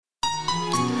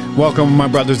Welcome, my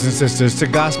brothers and sisters, to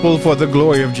Gospel for the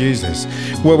Glory of Jesus,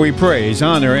 where we praise,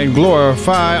 honor, and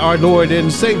glorify our Lord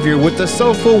and Savior with the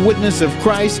soulful witness of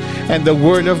Christ and the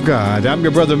Word of God. I'm your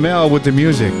brother Mel with the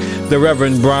music. The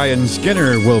Reverend Brian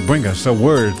Skinner will bring us a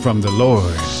word from the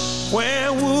Lord.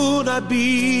 Where would I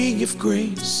be if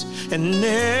grace had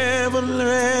never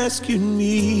rescued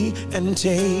me and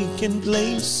taken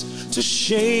place to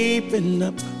shaping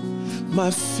up my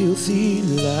filthy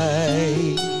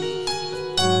life?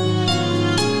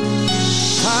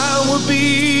 I would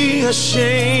be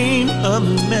ashamed, a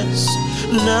mess,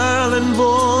 null and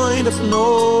void of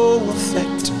no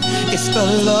effect. It's the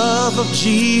love of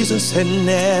Jesus had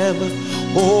never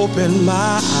opened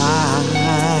my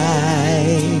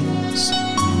eyes.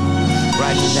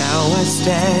 Right now I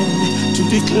stand to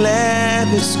declare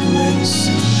this grace,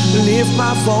 lift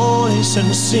my voice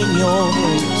and sing your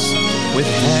praise with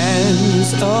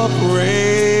hands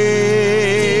upraised.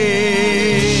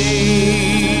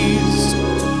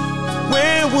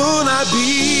 Where would I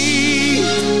be?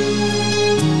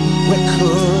 Where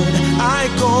could I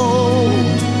go?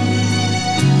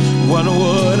 What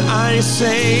would I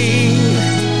say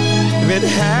if it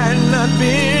had not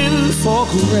been for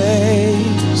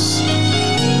grace?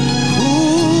 Who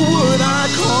would I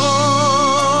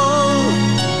call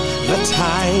the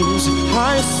times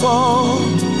I fall?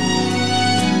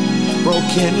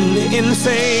 Broken in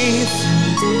faith,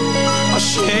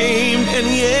 ashamed and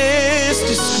yes,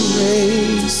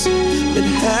 disgraced. It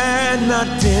had not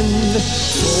been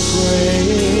for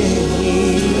grace.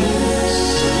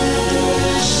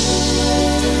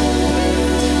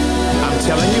 I'm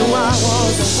telling you I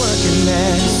was a working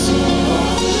mess.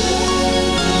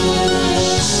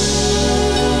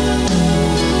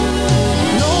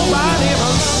 Nobody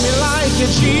ever loved me like you,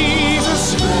 Jesus.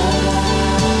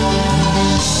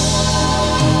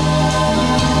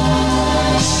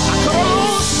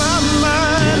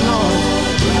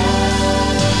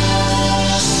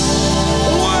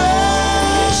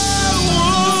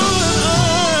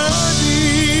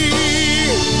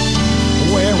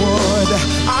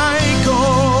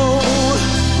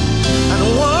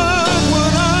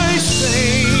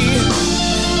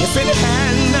 If it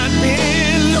had not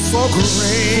been for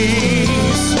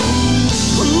grace,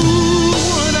 who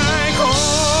would I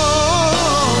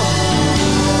call?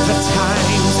 The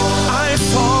times I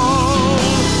fall,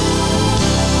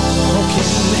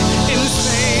 broken in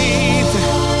faith,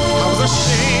 I was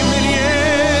ashamed and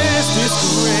yes,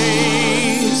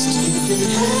 disgraced. If it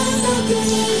had not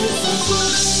been for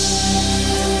grace,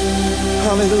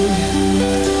 hallelujah.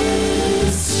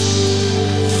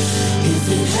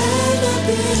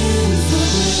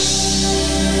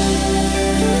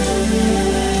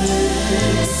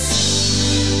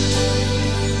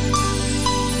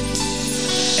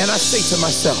 And I say to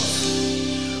myself,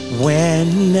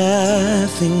 when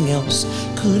nothing else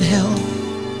could help,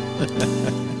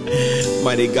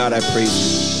 mighty God, I praise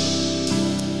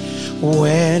you.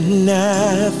 When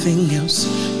nothing else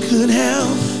could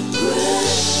help,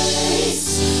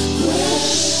 grace,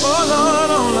 grace. Oh Lord,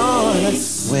 oh Lord,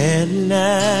 when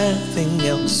nothing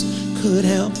else could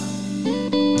help.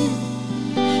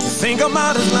 Think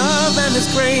about His love and His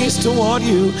grace toward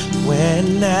you.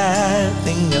 When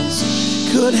nothing else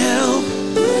could help.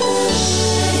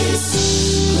 Grace,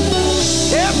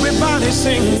 grace. Everybody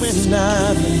sing when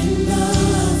nothing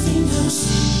else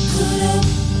could help.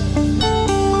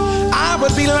 I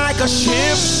would be like a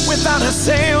ship without a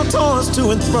sail, tossed to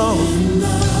and fro.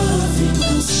 Nothing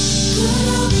else could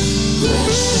help.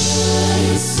 Grace,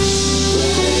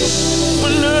 grace.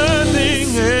 When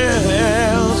nothing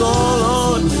else, oh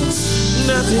Lord,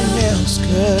 nothing else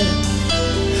could.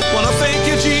 Wanna thank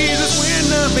you, Jesus, when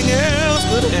nothing else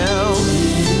could help.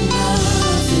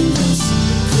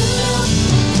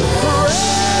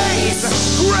 Grace,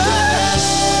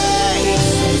 grace.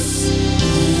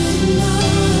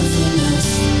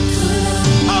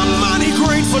 I'm mighty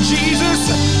grateful, Jesus.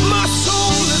 My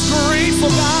soul is grateful,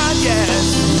 God, yes.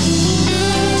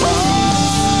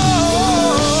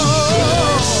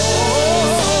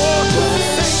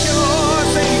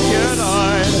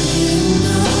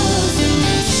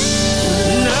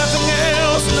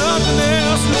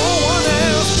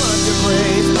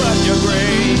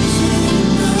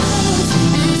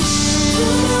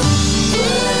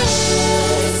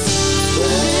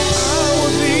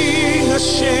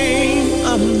 Shame,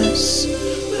 a mess,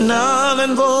 null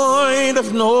and void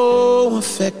of no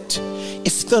effect.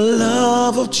 If the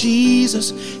love of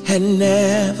Jesus had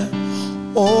never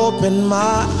opened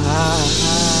my eyes.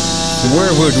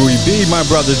 Where would we be, my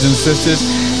brothers and sisters,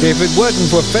 If it wasn't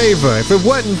for favor, if it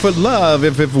wasn't for love,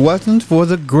 if it wasn't for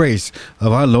the grace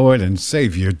of our Lord and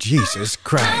Savior, Jesus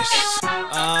Christ.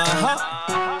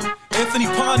 Anthony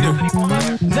Ponder,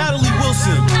 Natalie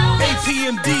Wilson,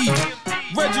 APMD,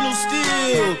 Reginald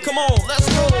Steele. Come on, let's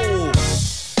go.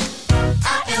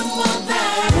 I am more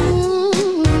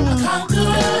than a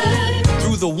conqueror.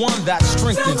 Through the one that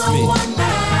strengthens me.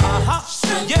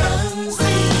 Strengthens me.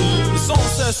 The song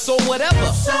says, so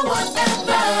whatever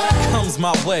comes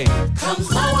my way,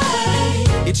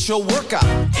 it shall work out.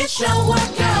 It shall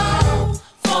work out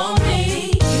for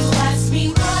me. You ask me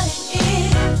what it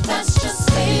is. That's just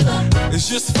favor. It's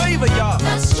just favor, y'all.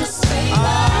 That's just favor.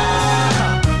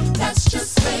 That's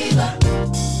just favor.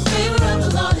 The favor of the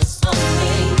Lord is on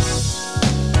me.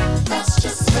 That's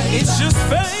just favor. It's just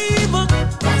favor.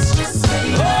 That's just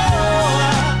favor.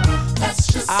 That's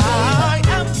just favor. I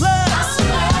am blessed.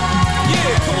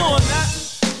 Yeah, come on now.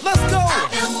 Let's go. I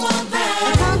am more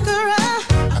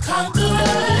than a conqueror.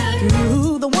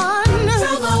 Through the one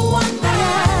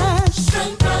that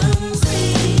strengthens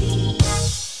me.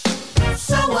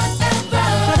 So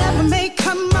whatever may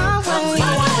come my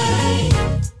way,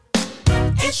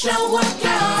 it shall work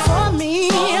out for me.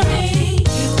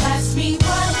 You ask me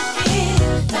what it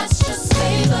is. That's just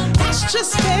favor. That's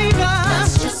just favor.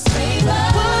 That's just favor.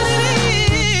 What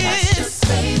it is. That's just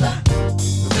favor.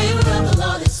 The favor of the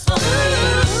Lord is for me.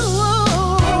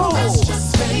 That's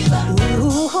just favor. That's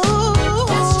just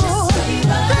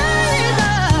favor.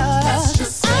 That's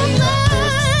just favor.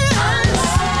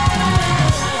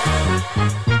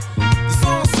 The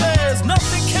song says,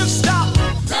 nothing can stop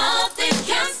Nothing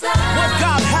can stop what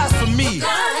God has for me.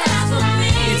 God has for me.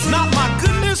 It's not my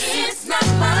goodness. It's not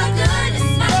my good.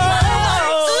 It's not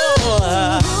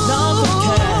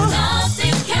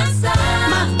Nothing can stop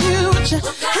my future.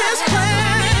 His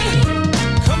plan.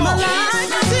 Come My on.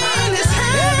 life is in His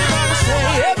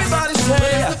Everybody say,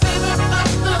 hands. The favor of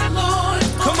the Lord.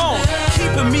 come on,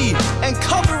 keeping me and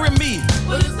covering me.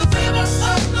 What is the favor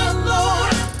of the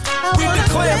Lord? We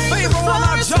declare favor on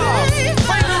our job,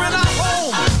 favor in our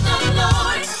home.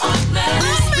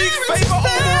 We speak favor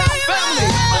over our family,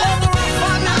 over our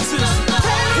finances.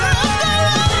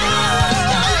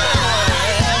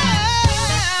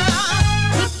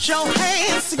 Put your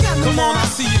hands together. Come on, I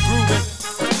see you grooving.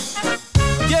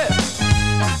 Yeah,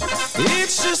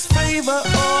 it's just favor.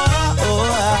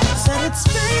 Said it's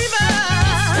favor.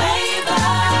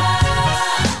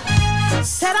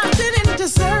 Said I didn't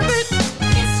deserve it.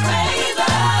 It's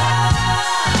favor.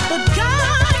 But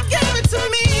God gave it to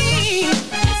me.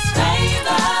 It's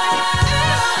favor.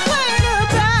 What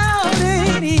about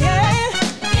it? Yeah.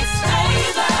 It's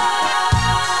favor.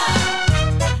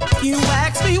 You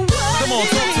ask me what Come on,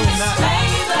 talk to him now.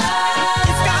 favor.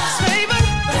 It's God's favor.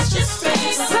 That's just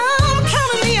favor. Some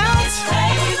counting me out. It's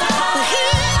favor. But He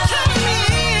counted me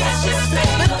in. That's just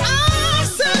favor. But I'm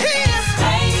still here.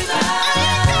 Favor. I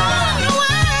ain't going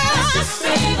nowhere. That's just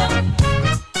favor.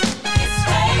 It's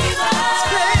favor. It's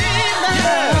favor.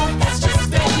 Yeah. That's just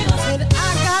favor. Said I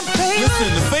got favor. Listen,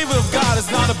 the favor of God is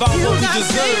not about You what we got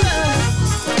deserve, favor.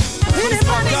 but it's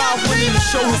about Anybody God got wanting to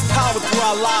favor? show His power through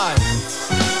our lives.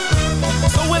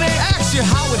 So when they ask you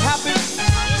how it happened,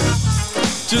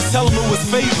 just tell them it was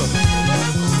favor.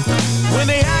 When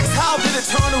they ask how did it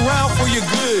turn around for your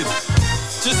good,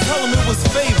 just tell them it was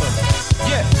favor.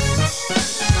 Yeah.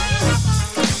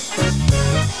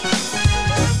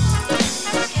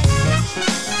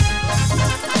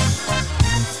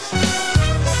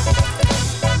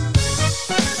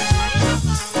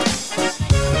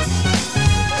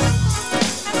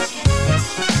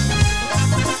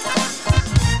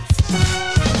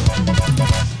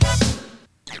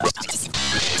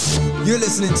 You're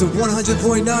listening to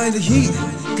 100.9 The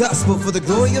Heat, Gospel for the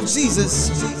Glory of Jesus,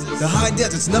 the High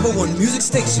Desert's #1 music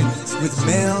station with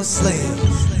Mel Slade.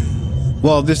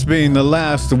 Well, this being the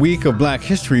last week of Black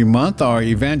History Month, our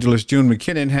evangelist June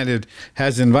McKinnon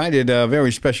has invited a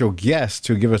very special guest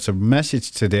to give us a message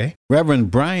today,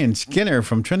 Reverend Brian Skinner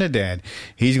from Trinidad.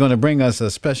 He's going to bring us a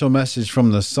special message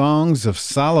from the Songs of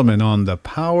Solomon on the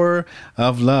power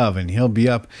of love, and he'll be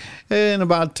up in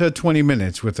about 20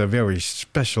 minutes with a very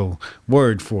special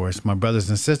word for us, my brothers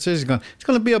and sisters. It's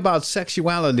going to be about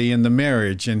sexuality in the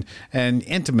marriage and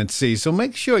intimacy, so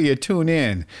make sure you tune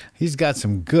in. He's got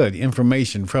some good information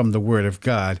information from the Word of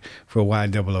God for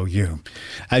YOOU.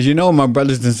 As you know, my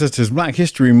brothers and sisters, Black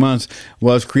History Month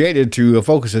was created to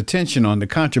focus attention on the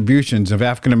contributions of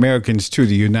African Americans to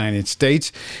the United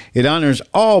States. It honors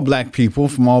all Black people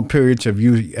from all periods of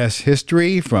U.S.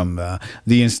 history, from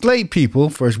the enslaved people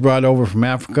first brought over from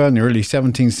Africa in the early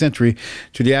 17th century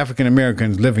to the African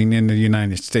Americans living in the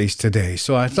United States today.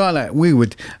 So I thought that we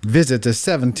would visit the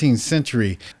 17th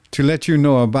century to let you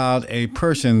know about a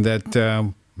person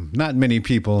that not many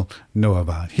people know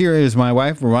about. Here is my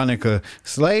wife, Veronica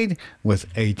Slade, with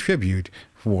a tribute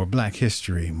for Black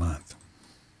History Month.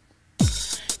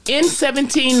 In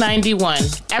 1791,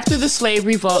 after the slave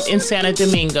revolt in Santo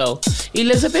Domingo,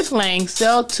 Elizabeth Lang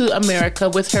sailed to America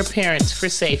with her parents for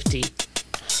safety.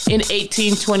 In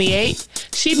 1828,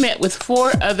 she met with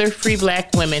 4 other free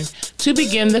Black women to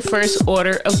begin the first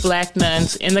order of Black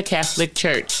nuns in the Catholic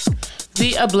Church,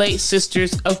 the Oblate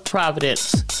Sisters of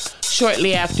Providence.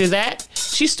 Shortly after that,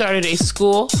 she started a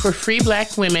school for free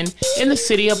Black women in the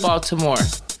city of Baltimore.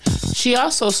 She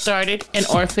also started an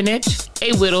orphanage,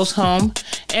 a widow's home,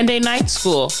 and a night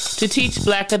school to teach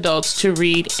Black adults to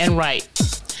read and write.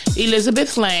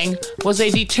 Elizabeth Lang was a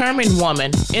determined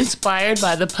woman inspired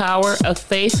by the power of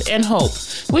faith and hope,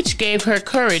 which gave her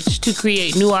courage to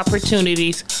create new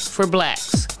opportunities for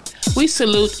Blacks. We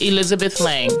salute Elizabeth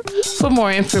Lang. For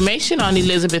more information on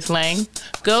Elizabeth Lang,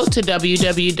 go to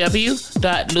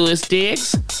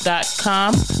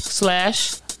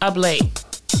www.lewisdiggs.com/oblate.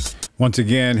 Once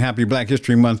again, happy Black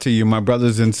History Month to you, my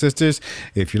brothers and sisters.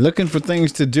 If you're looking for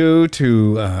things to do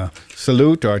to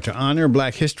salute or to honor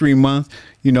Black History Month,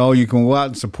 you know, you can go out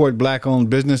and support Black-owned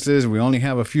businesses. We only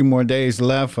have a few more days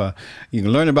left. You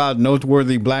can learn about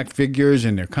noteworthy Black figures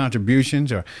and their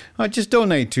contributions, or just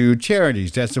donate to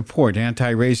charities that support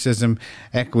anti-racism,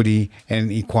 equity,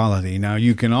 and equality. Now,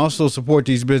 you can also support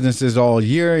these businesses all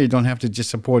year. You don't have to just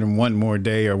support them one more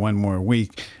day or one more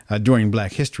week during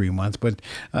Black History Month, but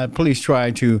please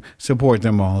try to support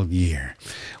them all year.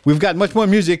 We've got much more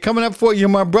music coming up for you,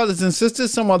 my brothers and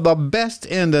sisters, some of the best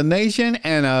in the nation,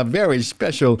 and a very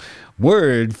special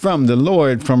word from the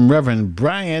Lord from Reverend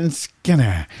Brian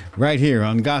Skinner right here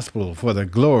on Gospel for the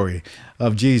Glory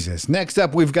of Jesus. Next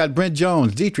up, we've got Brent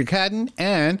Jones, Dietrich Haddon,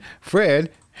 and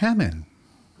Fred Hammond.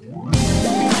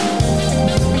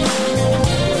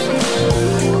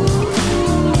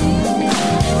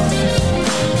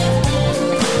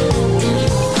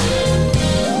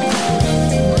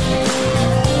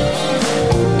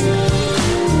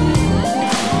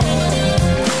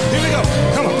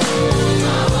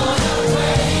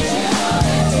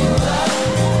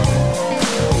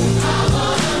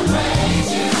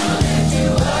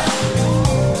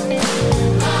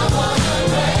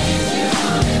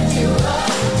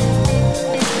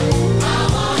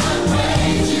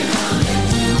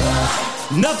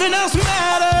 Nothing else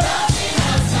matters.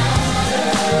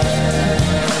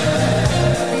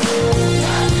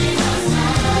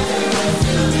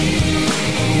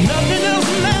 Nothing else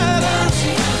matters.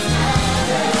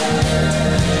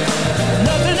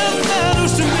 Nothing else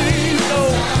matters to me.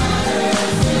 No.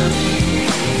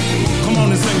 Come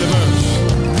on and sing the verse.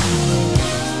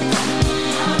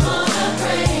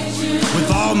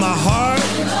 With all my heart,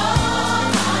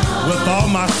 with all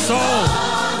my soul,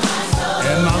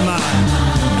 and my mind.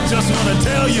 Just want to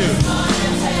tell you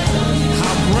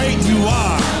how great you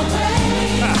are.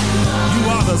 You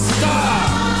are the star.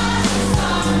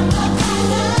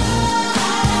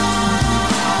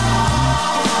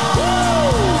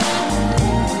 Woo!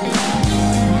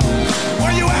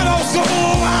 Where you at, old soul? I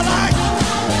like.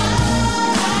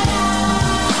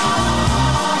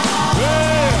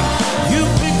 Yeah. You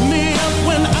pick me up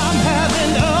when I'm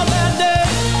having a bad day.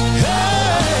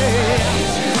 Hey.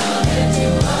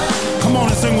 Come on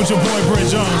and sing with your boy Brent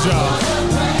Jones, y'all.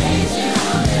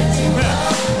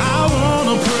 I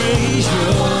wanna praise you.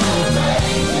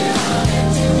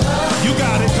 You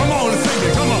got it. Come on and sing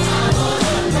it. Come on.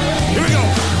 Here we go.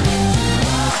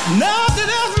 Nothing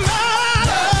else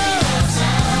matters.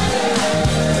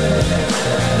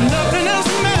 Nothing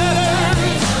else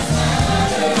matters.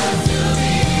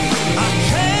 I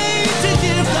came to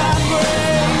give God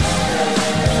praise,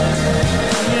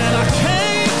 and I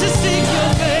came to seek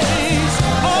your face.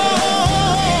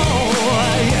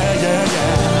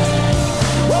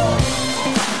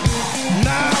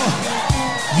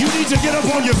 To get up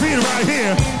on your feet right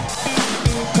here,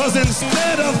 cause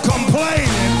instead of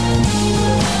complaining,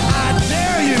 I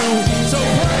dare you to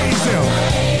praise him.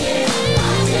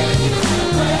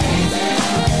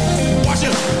 Watch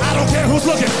it. I don't care who's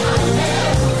looking.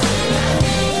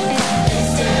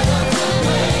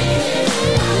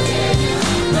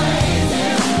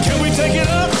 Can we take it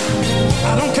up?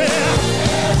 I don't care.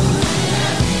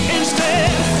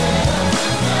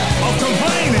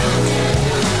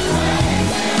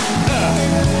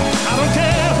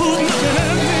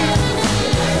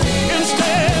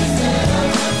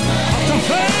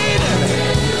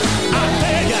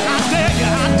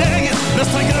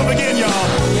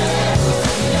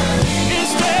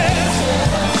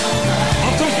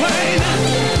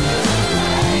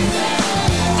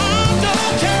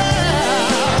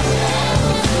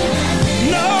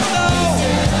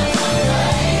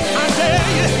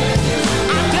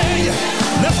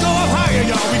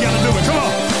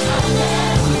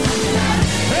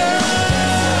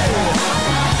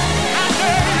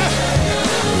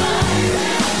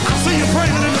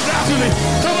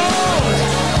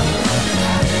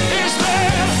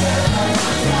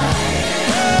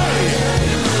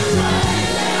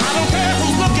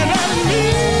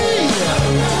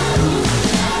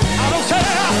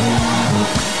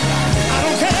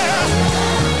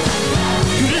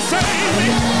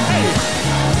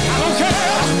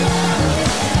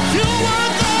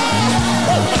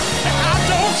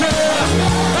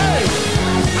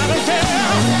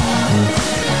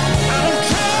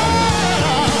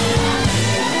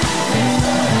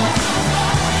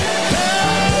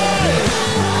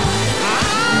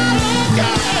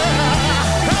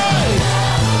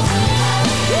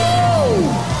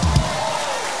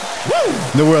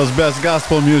 The world's best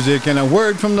gospel music and a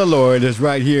word from the Lord is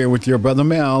right here with your brother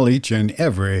Mel each and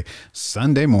every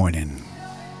Sunday morning.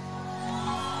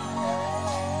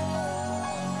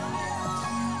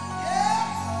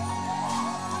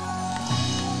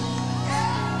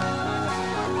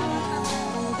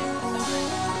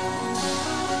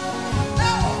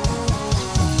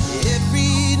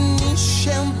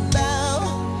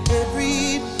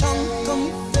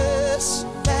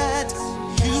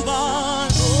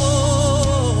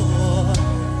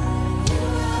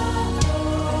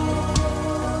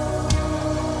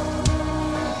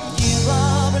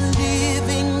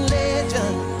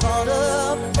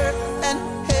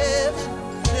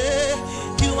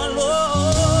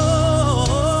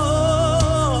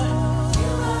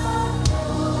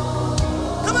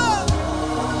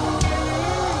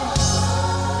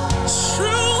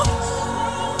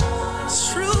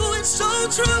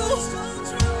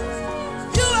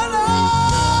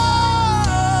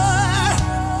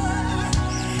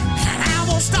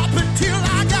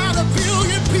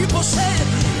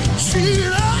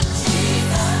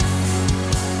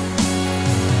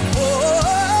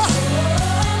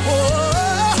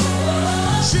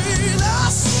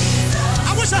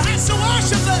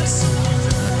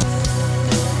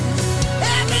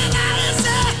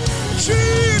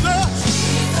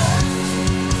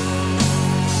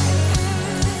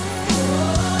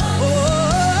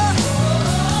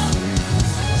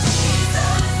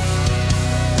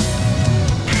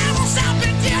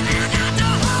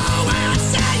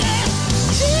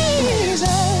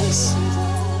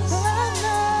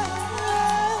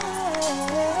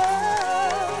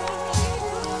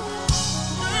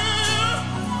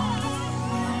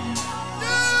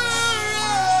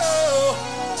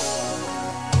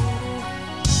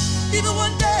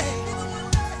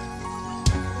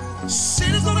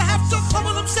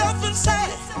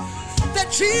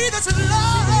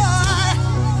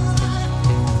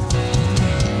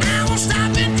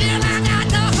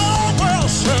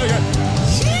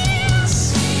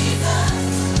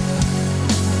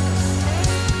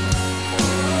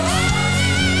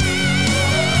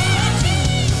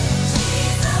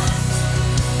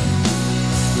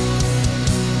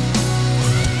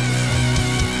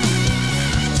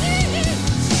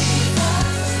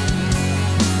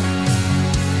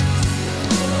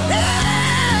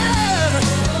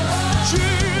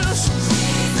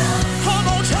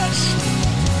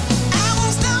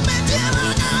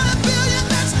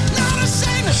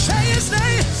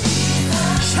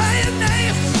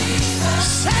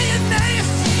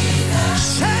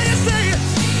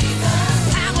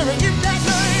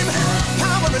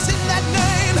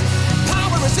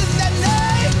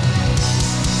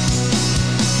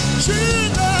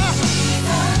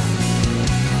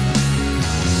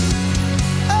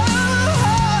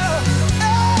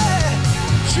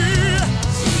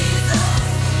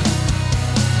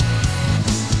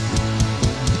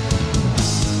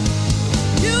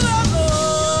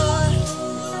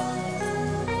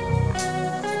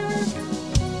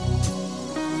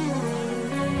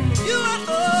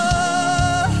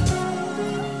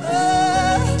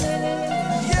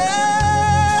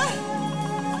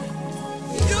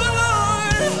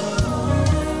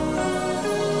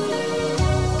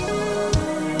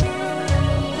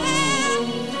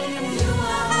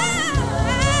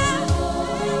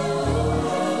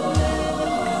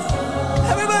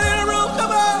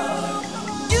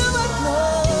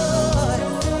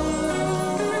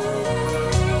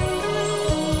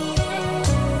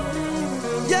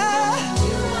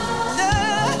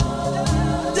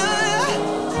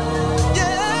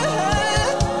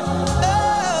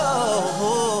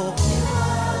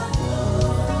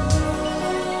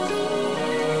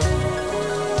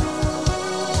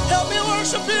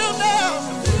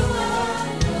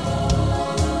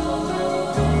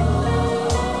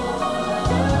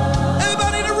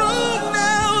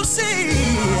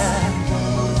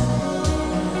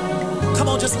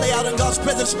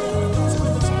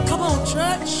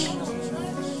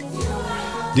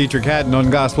 Dietrich Haddon on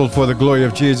Gospel for the Glory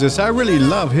of Jesus. I really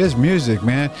love his music,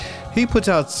 man. He puts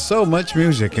out so much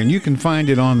music, and you can find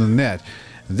it on the net.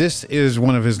 This is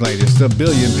one of his latest, A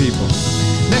Billion People.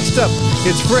 Next up,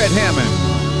 it's Fred Hammond.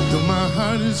 Though my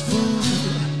heart is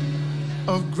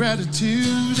full of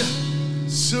gratitude,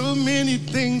 so many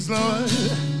things, Lord,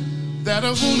 that I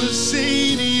want to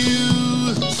say to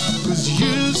you, 'cause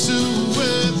you're so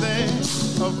worthy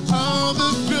of all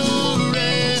the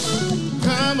glory.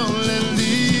 Come on, let's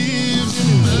live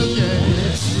in love, yeah.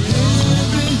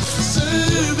 Every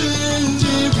servant,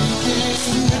 every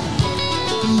king,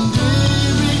 and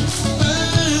everybody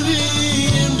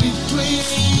in between,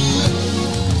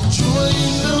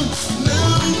 join them now.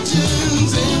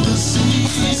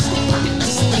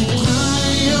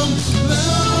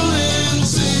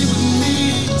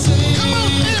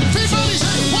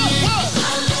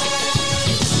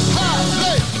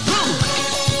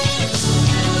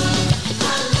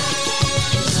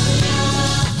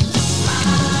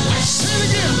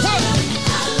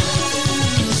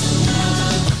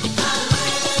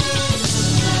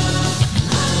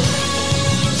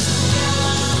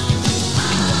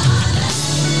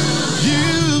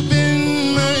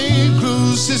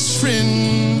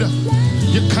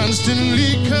 You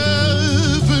constantly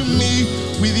cover me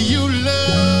with your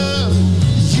love.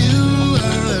 You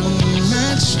are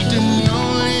unmatched in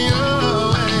all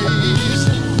your ways.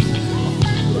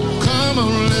 Come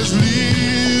on, let's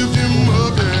lift him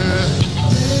up there.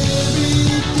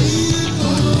 Every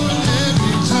people,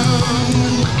 every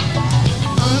tongue,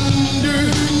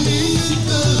 underneath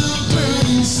the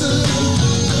burning sun.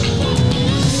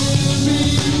 Every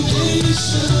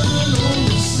nation on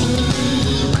this earth.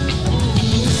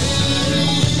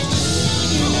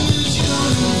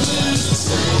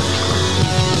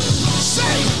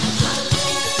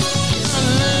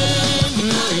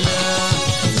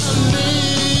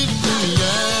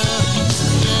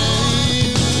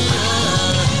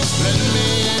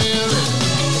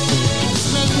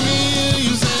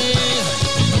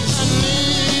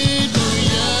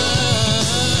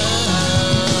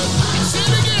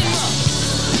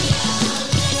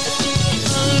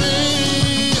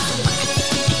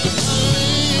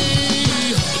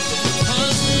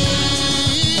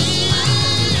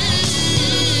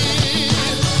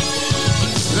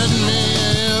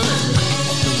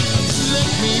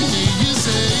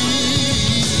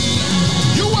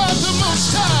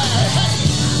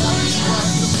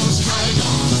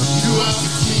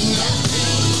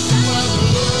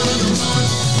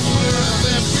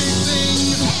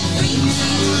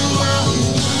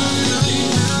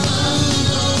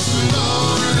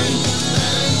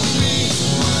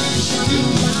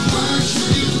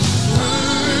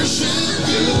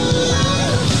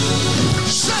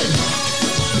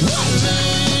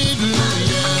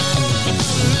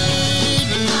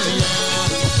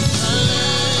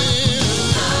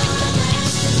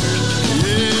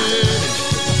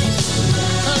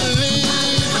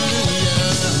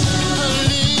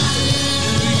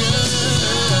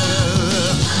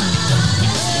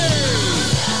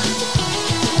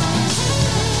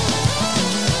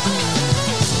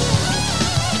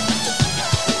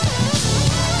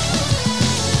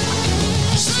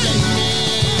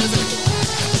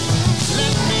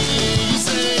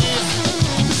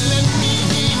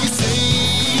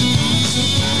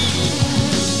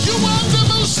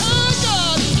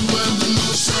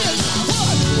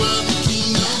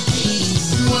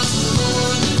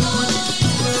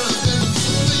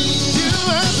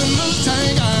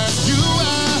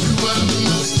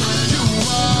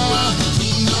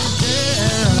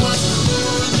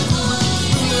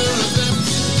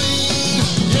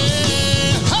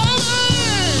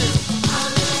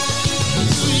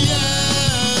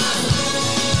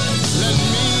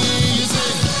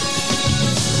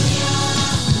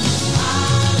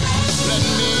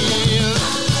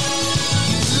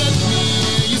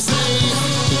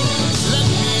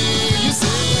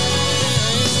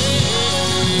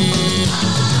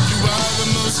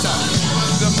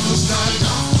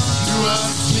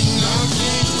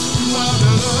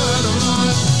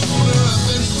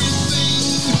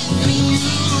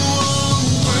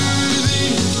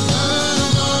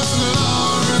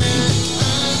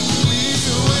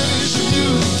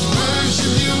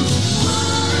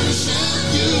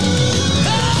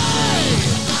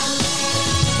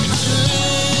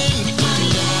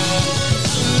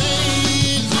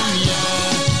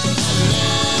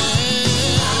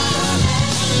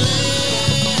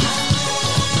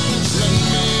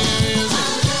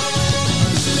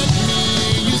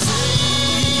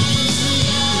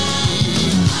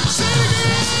 Say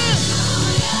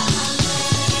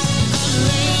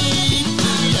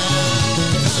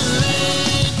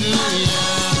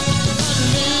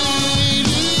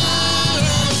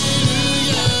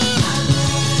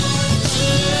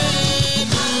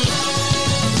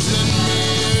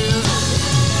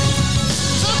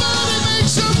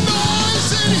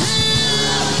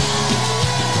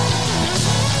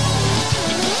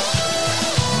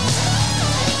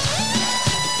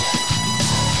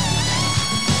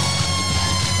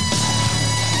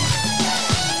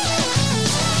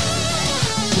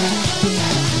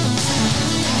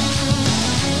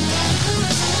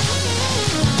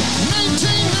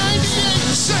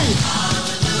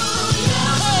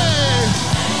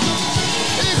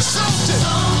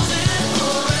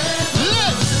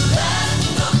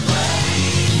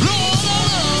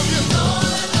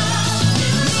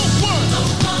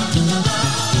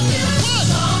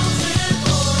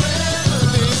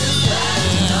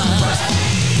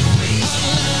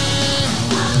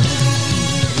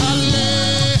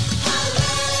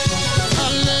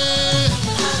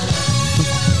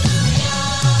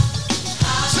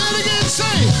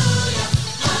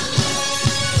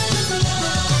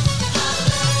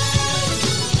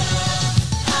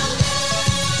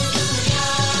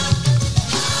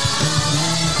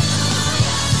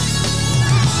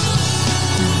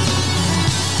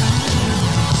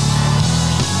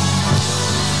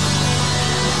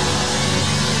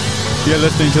You're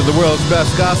listening to the world's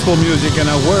best gospel music and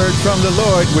a word from the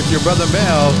Lord with your brother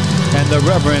Mel and the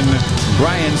Reverend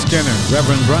Brian Skinner.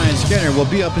 Reverend Brian Skinner will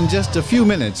be up in just a few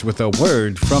minutes with a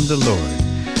word from the Lord.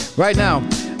 Right now,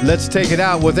 let's take it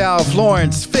out with Al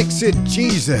Florence. Fix It,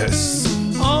 Jesus.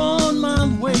 On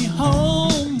my way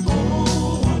home.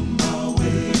 On my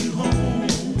way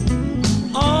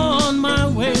home. On my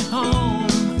way home.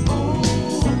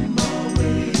 On my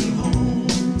way home.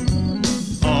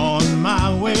 On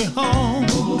my way home.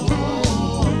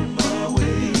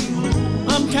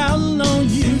 I'm counting on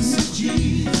you.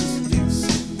 Jesus, fix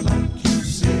it like you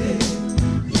said.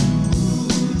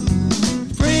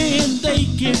 Friends, they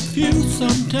get few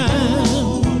sometimes.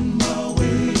 On my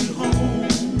way home.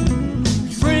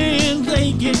 Friends,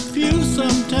 they get few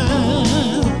sometimes.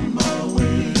 On my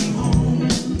way home.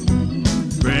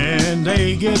 Friends,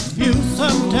 they get few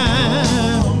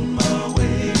sometimes. On my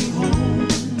way home.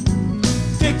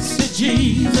 Fix it,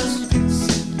 Jesus. Fix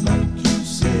it like you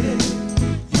said.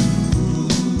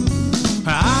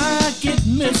 I get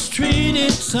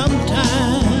mistreated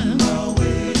sometimes. On my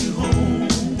way home.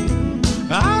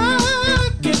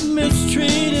 I get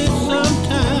mistreated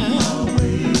sometimes. On my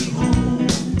way home.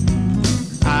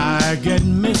 I get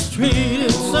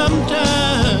mistreated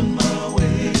sometimes. On my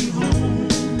way home.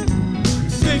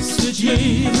 Fix it,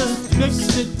 Jesus.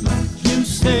 Fix it like you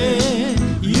said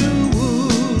you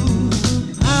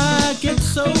would. I get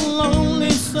so lonely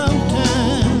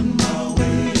sometimes. On my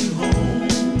way home.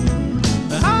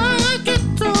 I get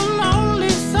so lonely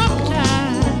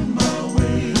sometimes. On my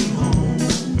way home.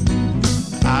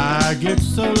 I get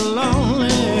so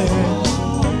lonely.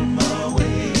 On my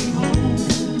way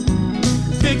home.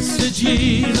 Fix it,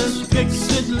 Jesus. Fix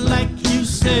it like you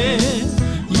said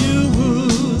you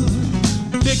would.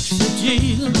 Fix it,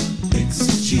 Jesus. Fix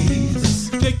it, Jesus.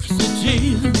 Fix it,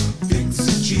 Jesus. Fix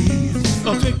it, Jesus.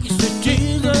 Oh, fix it,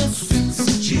 Jesus. Fix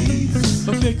it, Jesus.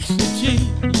 Oh, fix it,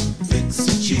 Jesus. Fix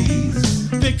it, Jesus.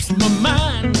 Fix my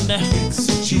mind. Fix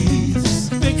it, Jesus.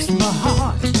 Fix my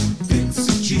heart. Fix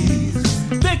it, Jesus.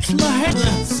 Fix my head.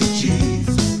 Fix it,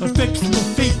 Jesus. Oh, fix my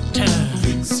feet.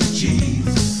 Fix it,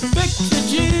 Jesus. Fix it,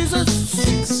 Jesus.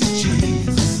 Fix it,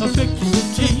 Jesus. Oh, fix it,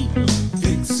 Jesus.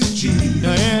 Fix it, Jesus.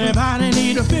 Anybody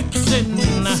need a fixin'?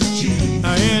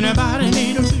 Anybody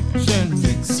need a fixin'?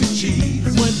 Fix it,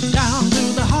 Jesus. Went down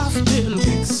to the hospital.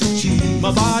 Fix it, Jesus.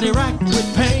 My body racked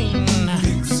with pain.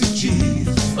 Fix it,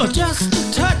 Jesus. Oh, just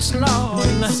a touch, Lord.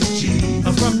 Fix it,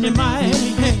 Jesus. From your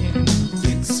mighty hand.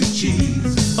 Fix it,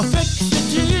 Jesus. Oh, fix it,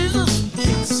 Jesus.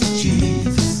 Fix it,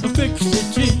 Jesus. Oh, fix it,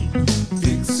 Jesus.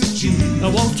 Fix it, Jesus. Oh,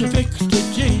 won't you fix it,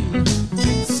 Jesus?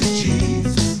 Fix it,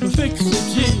 Jesus. Oh, fix it,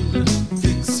 Jesus.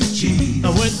 Fix it, Jesus. I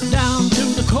went down to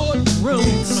the courtroom.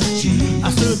 I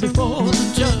stood before the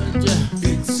judge.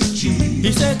 Fix it, Jesus.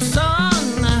 He said, son,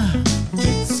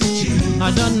 fix it, Jesus.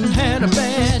 I done had a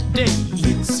bad day.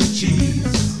 Fix it,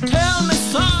 Jesus. Tell me,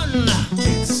 son,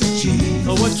 fix it,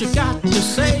 Jesus. What you got to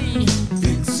say?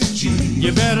 Fix it, Jesus.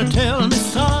 You better tell me,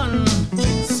 son,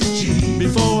 fix it, Jesus.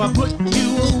 Before I put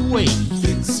you away.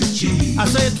 Fix it, Jesus. I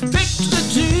said, fix it,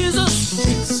 Jesus.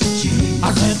 Fix it, Jesus.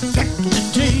 I said, fix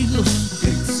it, Jesus.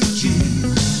 Fix it,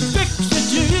 Jesus. Fix it,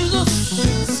 Jesus.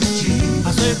 Fix it, Jesus.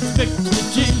 I said, fix it,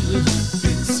 Jesus.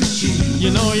 Fix it, Jesus. You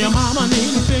know your mama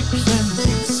need a fixin'.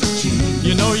 Fix it, Jesus.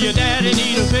 You know your daddy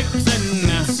need a fixin'.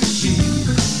 Fix it,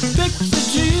 Jesus. Fix it,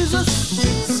 Jesus.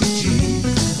 Fix it, Jesus.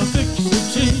 Fix it,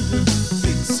 Jesus.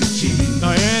 Fix it, Jesus.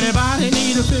 Anybody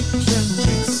need a fixin'?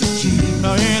 Fix it, Jesus.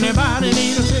 Anybody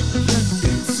need a fixin'?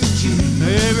 Fix it, Jesus.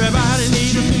 Everybody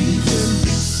need a fixin'.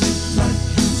 Fix it like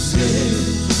you said.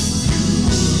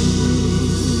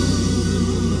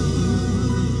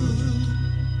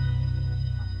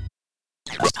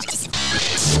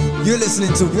 You're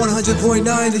listening to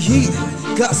 100.9 The Heat,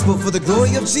 Gospel for the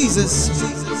Glory of Jesus,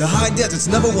 the High Desert's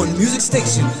 #1 music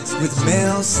station with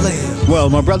Mel Slade. Well,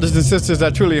 my brothers and sisters,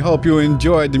 I truly hope you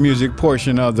enjoyed the music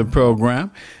portion of the program.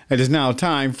 It is now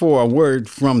time for a word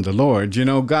from the Lord. You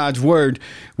know, God's word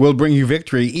will bring you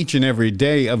victory each and every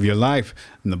day of your life.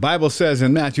 And the Bible says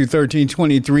in Matthew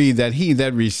 13:23 that he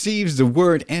that receives the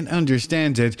word and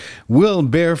understands it will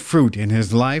bear fruit in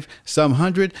his life, some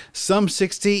 100, some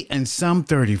 60, and some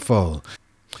 30-fold.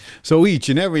 So each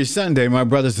and every Sunday, my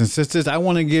brothers and sisters, I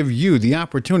want to give you the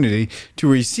opportunity to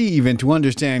receive and to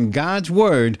understand God's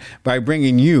word by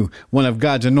bringing you one of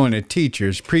God's anointed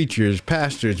teachers, preachers,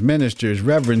 pastors, ministers,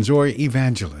 reverends, or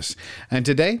evangelists. And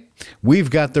today, we've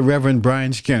got the Reverend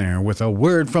Brian Skinner with a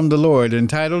word from the Lord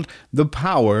entitled The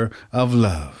Power of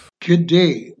Love. Good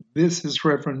day. This is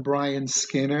Reverend Brian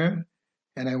Skinner,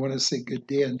 and I want to say good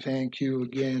day and thank you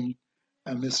again,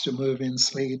 Mr. Mervyn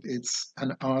Slade. It's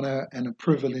an honor and a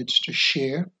privilege to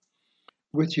share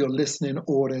with your listening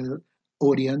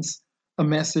audience a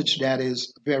message that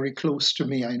is very close to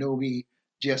me. I know we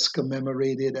just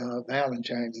commemorated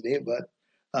Valentine's Day, but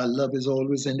love is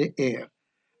always in the air.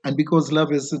 And because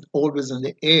love is always in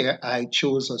the air, I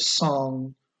chose a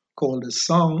song called the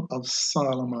Song of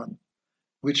Solomon,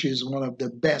 which is one of the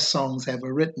best songs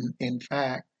ever written. In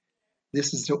fact,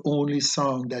 this is the only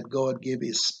song that God gave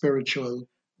his spiritual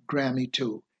Grammy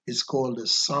to. It's called the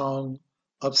Song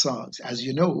of Songs. As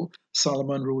you know,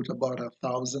 Solomon wrote about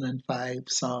 1,005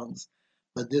 songs,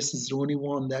 but this is the only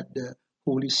one that the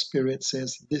Holy Spirit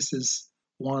says this is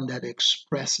one that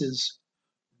expresses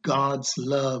God's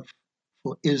love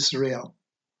for Israel,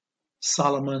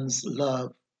 Solomon's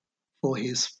love for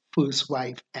his first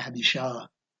wife, Abishai.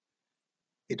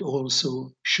 It also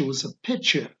shows a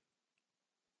picture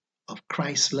of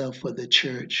Christ's love for the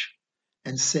church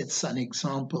and sets an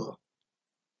example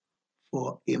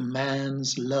for a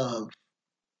man's love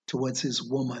towards his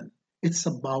woman. It's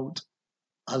about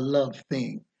a love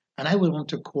thing. And I would want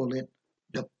to call it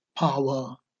the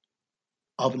power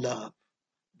of love.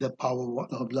 The power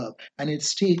of love. And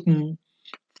it's taken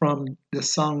from the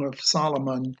Song of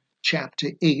Solomon, chapter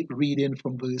 8, reading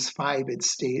from verse 5. It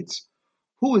states,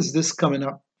 "Who is this coming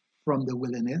up from the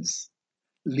wilderness,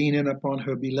 leaning upon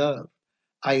her beloved?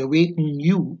 I awaken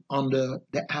you under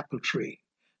the apple tree.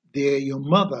 There your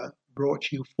mother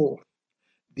brought you forth.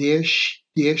 There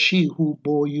she who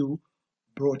bore you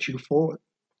brought you forth.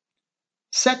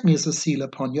 Set me as a seal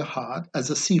upon your heart, as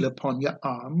a seal upon your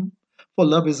arm. For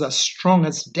love is as strong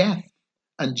as death,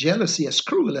 and jealousy as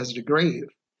cruel as the grave.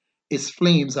 Its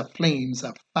flames are flames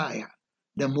of fire,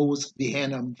 the most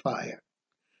venom fire.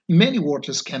 Many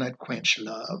waters cannot quench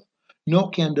love, nor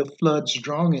can the floods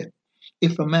drown it.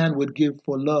 If a man would give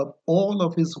for love all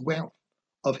of his wealth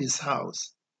of his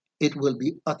house, it will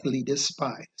be utterly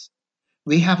despised.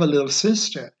 We have a little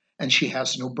sister, and she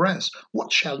has no breast.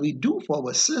 What shall we do for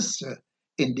our sister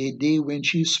in the day when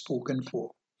she is spoken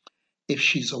for? If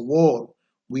she's a wall,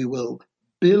 we will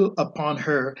build upon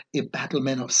her a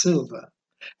battlement of silver.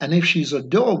 And if she's a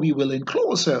door, we will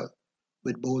enclose her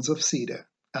with boards of cedar.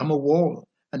 I'm a wall,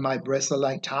 and my breasts are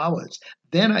like towers.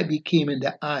 Then I became in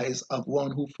the eyes of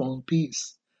one who found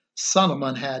peace.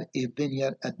 Solomon had a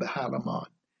vineyard at Bahalamon.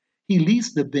 He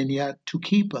leased the vineyard to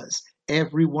keepers.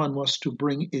 Every one was to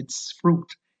bring its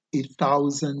fruit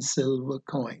 1,000 silver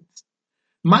coins.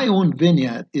 My own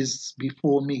vineyard is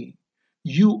before me.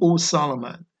 You, O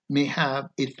Solomon, may have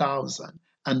 1,000,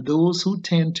 and those who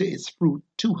tend to its fruit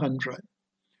 200.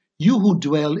 You who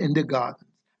dwell in the garden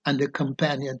and the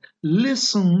companion,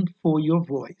 listen for your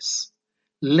voice.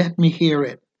 Let me hear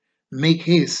it. Make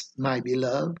haste, my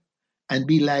beloved, and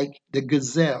be like the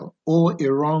gazelle or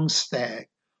a wrong stag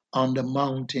on the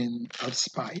mountain of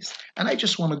spice. And I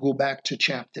just want to go back to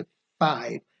chapter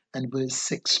 5 and verse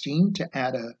 16 to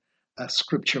add a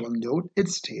scriptural note. It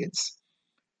states,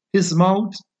 his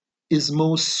mouth is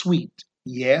most sweet.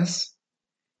 Yes,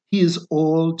 he is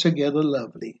altogether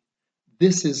lovely.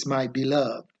 This is my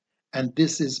beloved, and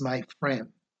this is my friend,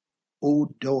 O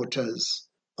daughters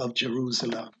of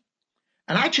Jerusalem.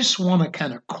 And I just want to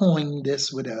kind of coin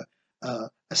this with a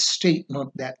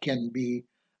statement that can be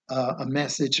a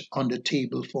message on the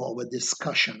table for our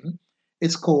discussion.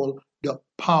 It's called the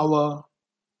power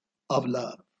of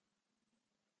love.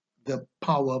 The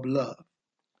power of love.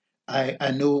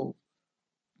 I know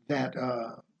that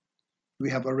we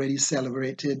have already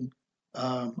celebrated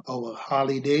our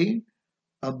holiday,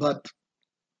 but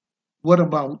what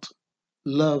about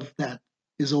love that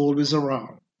is always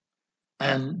around?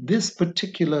 And this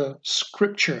particular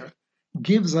scripture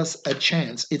gives us a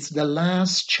chance. It's the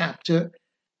last chapter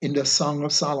in the Song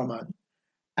of Solomon.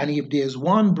 And if there's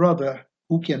one brother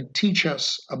who can teach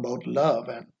us about love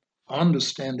and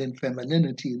understanding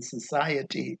femininity in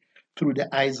society through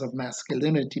the eyes of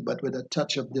masculinity, but with a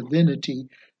touch of divinity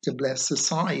to bless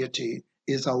society,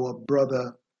 is our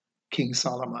brother King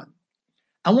Solomon.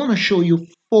 I want to show you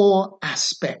 4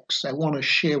 aspects. I want to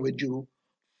share with you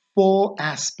 4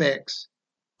 aspects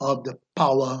of the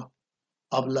power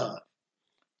of love.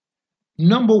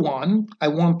 Number 1, I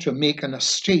want to make a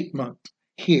statement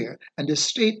here. And the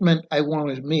statement I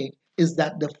want to make is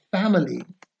that the family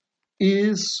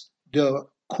is the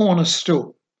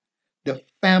cornerstone. The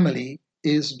family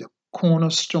is the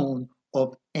cornerstone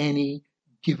of any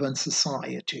given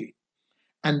society.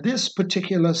 And this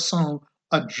particular song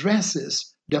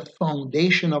addresses the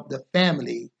foundation of the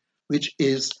family, which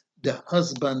is the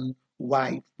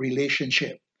husband-wife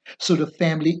relationship. So the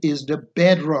family is the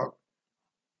bedrock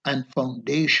and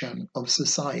foundation of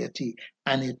society,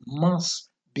 and it must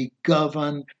be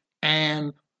governed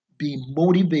and be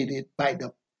motivated by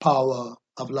the power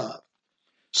of love.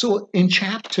 So in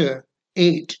chapter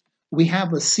 8, we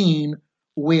have a scene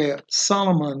where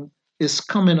Solomon is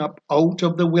coming up out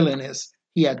of the wilderness.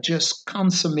 He had just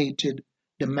consummated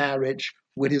the marriage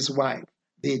with his wife.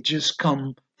 They just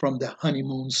come from the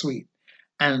honeymoon suite.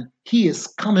 And he is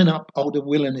coming up out of the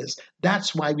wilderness.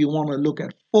 That's why we want to look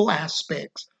at four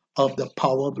aspects of the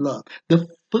power of love. The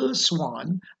first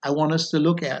one I want us to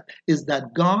look at is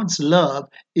that God's love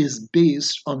is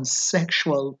based on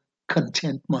sexual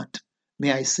contentment.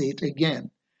 May I say it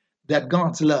again? That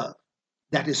God's love,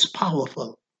 that is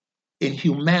powerful in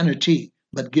humanity,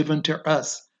 but given to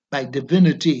us by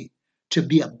divinity to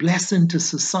be a blessing to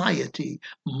society,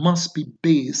 must be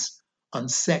based on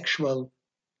sexual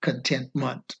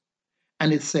contentment.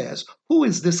 And it says, who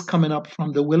is this coming up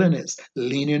from the wilderness,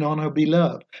 leaning on her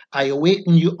beloved? I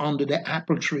awaken you under the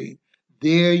apple tree.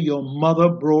 There your mother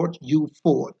brought you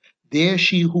forth. There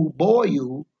she who bore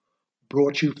you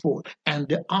brought you forth. And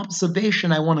the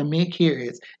observation I want to make here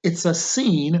is it's a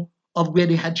scene of where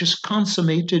they had just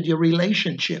consummated your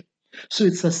relationship. So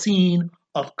it's a scene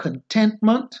of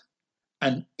contentment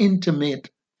and intimate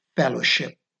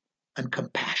fellowship and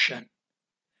compassion.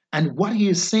 And what he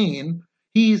is saying,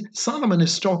 Solomon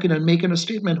is talking and making a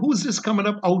statement. Who is this coming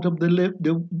up out of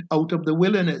the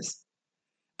wilderness?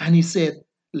 And he said,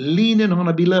 leaning on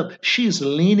a beloved. She's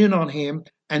leaning on him,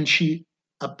 and she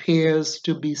appears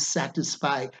to be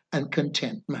satisfied and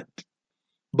contentment.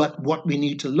 But what we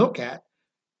need to look at,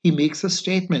 he makes a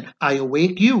statement. I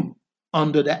awake you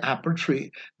under the apple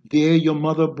tree. There your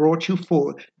mother brought you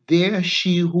forth. There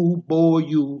she who bore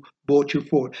you brought you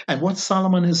forth. And what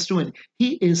Solomon is doing,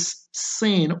 he is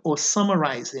saying or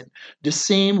summarizing the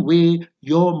same way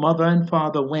your mother and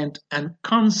father went and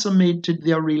consummated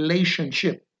their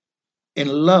relationship in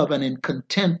love and in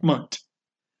contentment.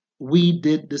 We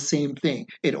did the same thing.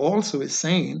 It also is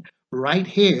saying right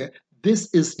here,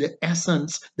 this is the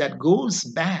essence that goes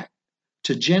back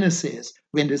to Genesis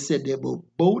when they said they were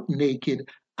both naked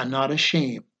and not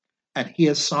ashamed. And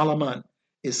here Solomon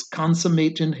is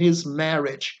consummating his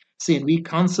marriage, saying, we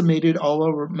consummated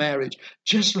our marriage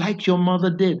just like your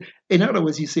mother did. In other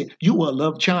words, he said, you were a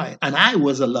love child, and I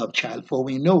was a love child, for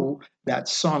we know that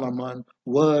Solomon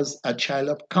was a child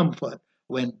of comfort.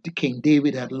 When King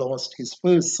David had lost his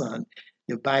first son,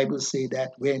 the Bible says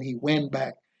that when he went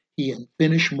back, he had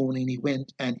finished mourning, he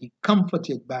went and he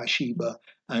comforted Bathsheba,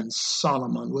 and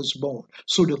Solomon was born.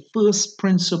 So the first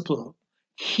principle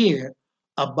here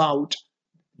about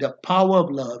the power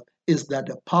of love is that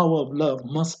the power of love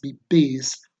must be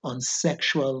based on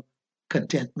sexual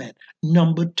contentment.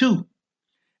 Number two,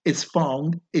 it's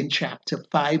found in chapter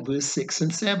 5, verse 6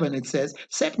 and 7. It says,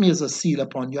 set me as a seal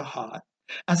upon your heart,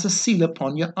 as a seal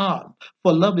upon your arm.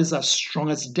 For love is as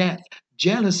strong as death.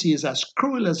 Jealousy is as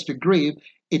cruel as the grave.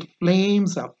 It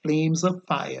flames are flames of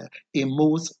fire, a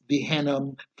most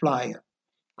venom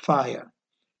fire.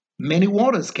 Many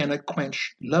waters cannot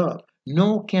quench love,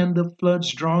 nor can the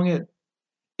floods drown it.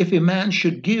 If a man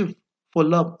should give for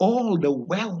love all the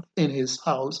wealth in his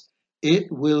house, it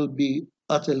will be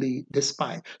utterly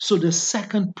despised. So the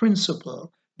second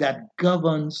principle that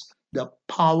governs the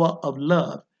power of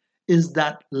love is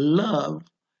that love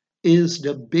is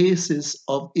the basis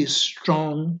of a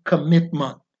strong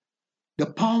commitment.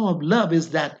 The power of love is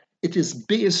that it is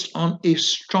based on a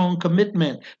strong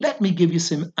commitment. Let me give you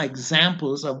some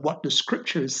examples of what the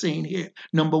scripture is saying here.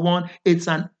 Number one, it's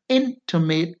an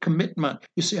intimate commitment.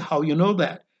 You see how you know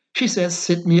that? She says,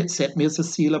 set me as a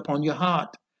seal upon your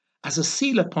heart, as a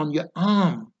seal upon your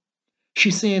arm.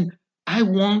 She's saying, I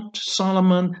want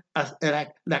Solomon,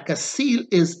 like a seal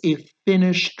is a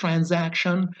finished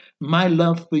transaction. My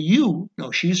love for you. No,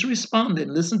 she's responding.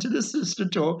 Listen to the sister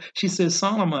talk. She says,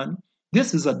 Solomon,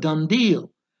 this is a done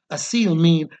deal. A seal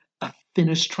means a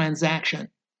finished transaction.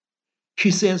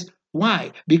 She says,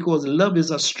 why? Because love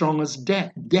is as strong as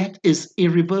death. Death is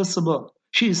irreversible.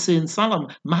 She's saying,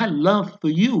 Solomon, my love for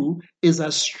you is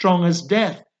as strong as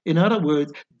death. In other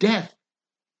words, death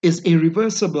is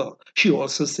irreversible. She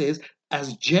also says,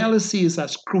 as jealousy is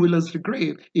as cruel as the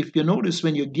grave. If you notice,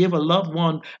 when you give a loved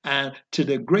one to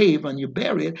the grave and you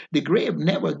bury it, the grave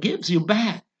never gives you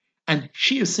back. And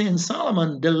she is saying,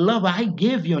 Solomon, the love I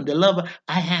give you and the love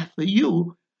I have for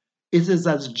you is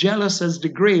as jealous as the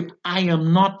grave. I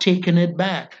am not taking it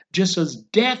back. Just as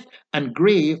death and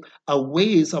grave are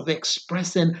ways of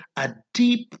expressing a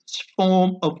deep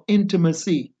form of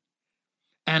intimacy.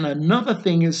 And another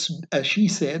thing is, as she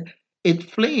said,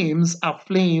 it flames are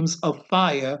flames of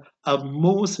fire, of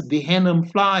most venom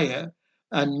fire,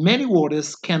 and many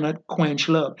waters cannot quench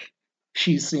love.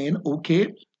 She's saying, okay,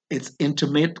 it's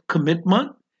intimate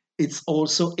commitment. It's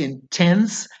also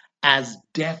intense as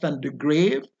death and the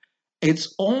grave.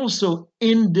 It's also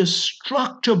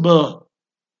indestructible.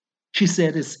 She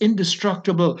said it's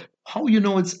indestructible. How you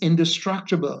know it's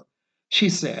indestructible? She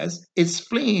says its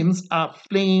flames are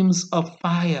flames of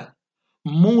fire,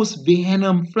 most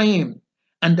venom flame,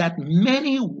 and that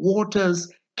many waters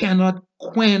cannot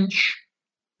quench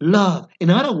love. In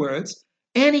other words,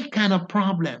 any kind of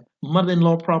problem,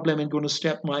 mother-in-law problem ain't going to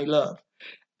stop my love.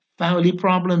 Family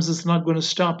problems is not going to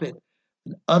stop it.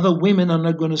 Other women are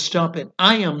not going to stop it.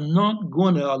 I am not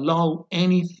going to allow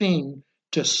anything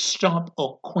to stop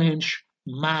or quench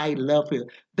my love here.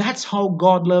 That's how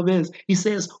God love is. He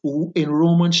says in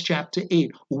Romans chapter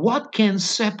 8, what can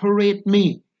separate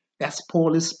me? That's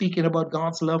Paul is speaking about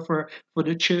God's love for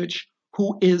the church,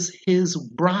 who is his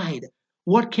bride.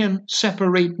 What can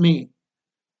separate me?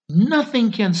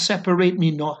 Nothing can separate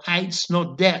me, nor heights,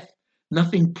 nor depth,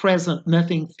 nothing present,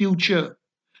 nothing future.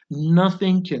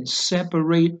 Nothing can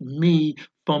separate me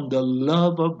from the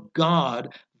love of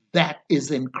God that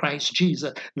is in Christ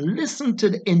Jesus. Listen to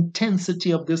the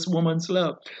intensity of this woman's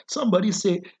love. Somebody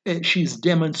say she's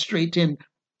demonstrating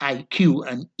IQ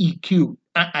and EQ.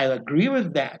 I agree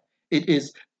with that. It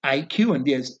is IQ and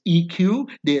there's EQ,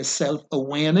 there's self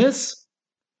awareness,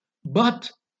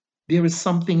 but there is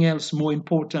something else more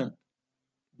important.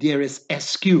 There is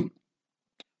SQ.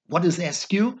 What is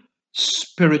SQ?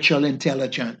 Spiritual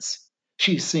intelligence.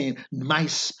 She's saying, my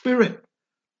spirit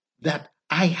that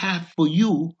I have for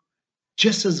you,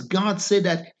 just as God said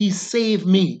that he saved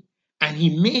me and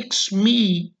he makes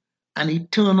me an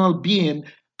eternal being.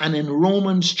 And in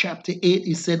Romans chapter 8,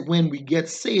 he said, when we get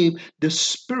saved, the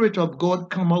Spirit of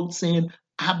God come out saying,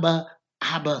 Abba,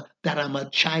 Abba, that I'm a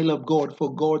child of God,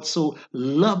 for God so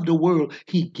loved the world.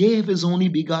 He gave his only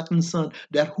begotten Son,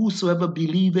 that whosoever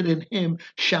believeth in him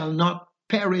shall not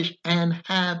perish and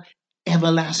have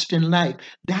everlasting life.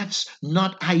 That's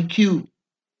not IQ.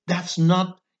 That's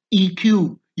not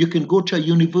EQ. You can go to a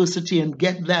university and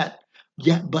get that.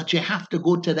 Yeah, but you have to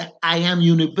go to the I Am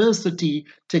University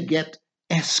to get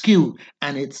SQ,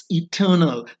 and it's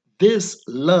eternal. This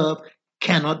love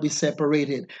cannot be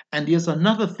separated. And there's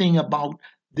another thing about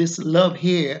this love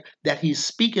here that he's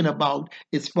speaking about.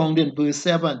 It's found in verse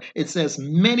 7. It says,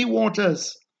 many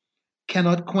waters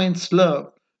cannot quench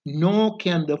love, nor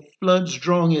can the floods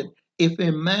drown it. If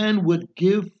a man would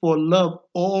give for love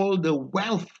all the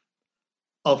wealth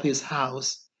of his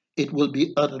house, it will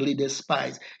be utterly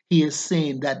despised. He is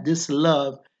saying that this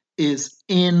love is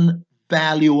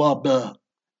invaluable.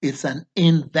 It's an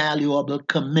invaluable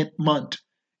commitment.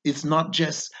 It's not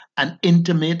just an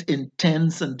intimate,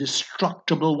 intense, and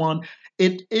destructible one.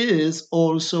 It is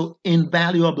also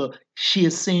invaluable. She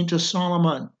is saying to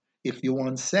Solomon, if you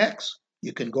want sex,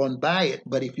 you can go and buy it.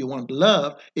 But if you want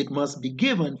love, it must be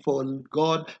given, for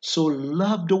God so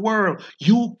loved the world.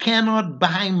 You cannot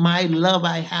buy my love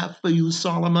I have for you,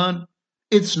 Solomon.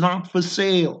 It's not for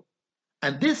sale.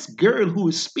 And this girl who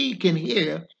is speaking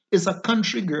here is a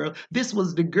country girl. This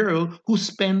was the girl who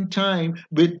spent time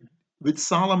with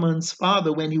Solomon's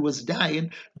father when he was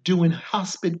dying, doing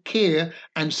hospice care,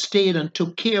 and stayed and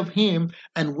took care of him.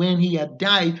 And when he had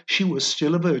died, she was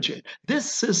still a virgin.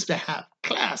 This sister had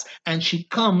class, and she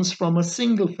comes from a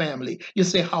single family. You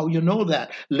say, how you know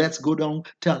that? Let's go down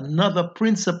to another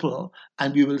principle,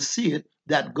 and we will see it,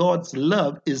 that God's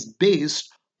love is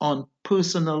based on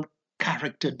personal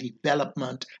character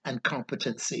development and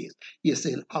competencies. You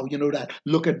say, how you know that?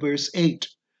 Look at verse 8.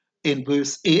 In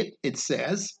verse 8, it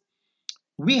says,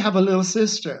 we have a little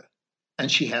sister,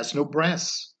 and she has no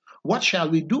breasts. What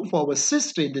shall we do for our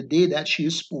sister in the day that she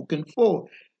is spoken for?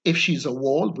 If she's a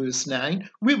wall, verse 9,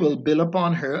 we will build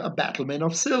upon her a battlement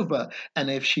of silver.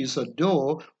 And if she's a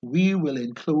door, we will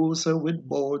enclose her with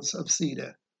boards of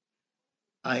cedar.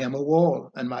 I am a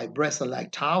wall, and my breasts are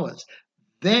like towers.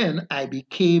 Then I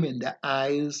became in the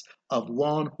eyes of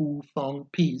one who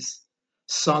found peace.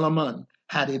 Solomon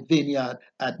had a vineyard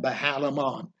at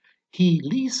Baal-hamon. He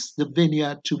leased the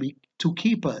vineyard to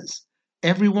keepers.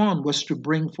 Everyone was to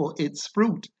bring for its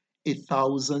fruit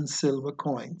 1,000 silver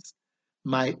coins.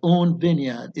 My own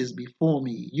vineyard is before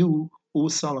me. You, O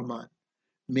Solomon,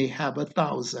 may have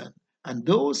 1,000, and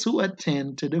those who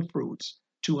attend to the fruits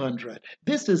 200.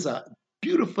 This is a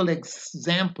beautiful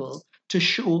example to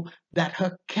show that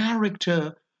her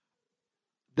character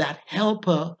that helped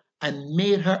her and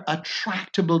made her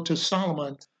attractable to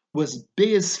Solomon was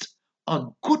based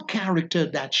on good character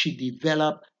that she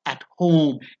developed at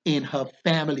home in her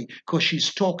family, because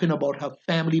she's talking about her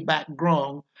family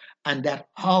background and that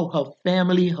how her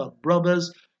family, her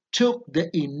brothers, took the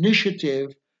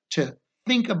initiative to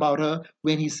think about her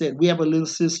when he said, we have a little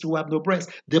sister who have no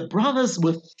breasts. The brothers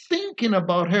were thinking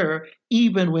about her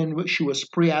even when she was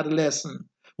pre-adolescent,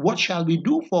 what shall we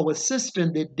do for our sister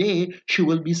in the day she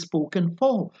will be spoken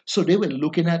for? So they were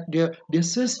looking at their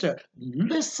sister.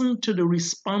 Listen to the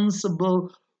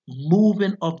responsible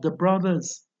moving of the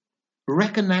brothers,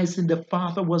 recognizing the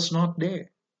father was not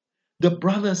there. The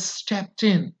brothers stepped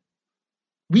in.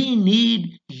 We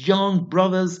need young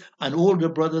brothers and older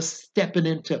brothers stepping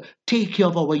in to take care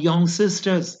of our young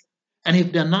sisters. And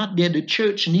if they're not there, the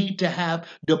church need to have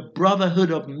the brotherhood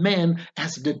of men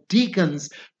as the deacons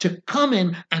to come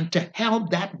in and to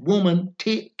help that woman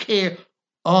take care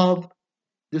of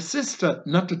the sister,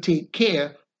 not to take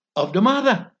care of the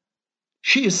mother.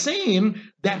 She is saying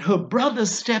that her brother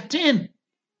stepped in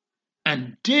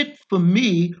and did for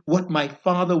me what my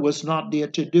father was not there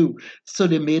to do. So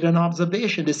they made an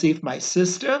observation. They say, if my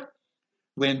sister,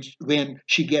 when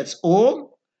she gets old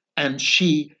and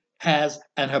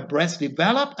her breasts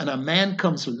develop and a man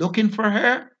comes looking for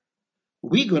her,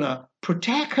 we're gonna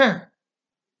protect her.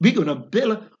 We're gonna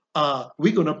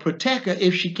protect her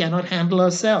if she cannot handle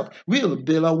herself. We'll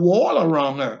build a wall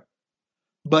around her.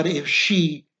 But if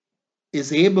she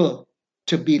is able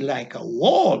to be like a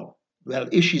wall, well,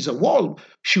 if she's a wall,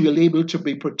 she will be able to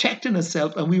be protecting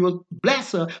herself, and we will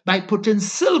bless her by putting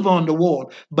silver on the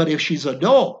wall. But if she's a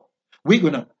door, we're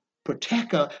going to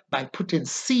protect her by putting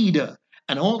cedar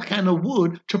and all kind of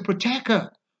wood to protect her.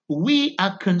 We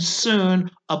are concerned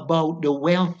about the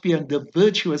welfare and the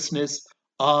virtuousness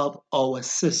of our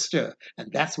sister.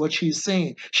 And that's what she's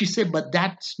saying. She said, but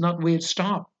that's not where it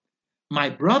stopped.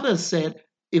 My brother said,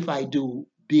 if I do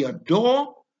be a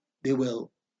door, they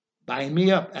will bind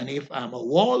me up. And if I'm a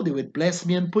wall, they would bless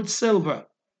me and put silver.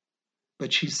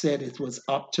 But she said it was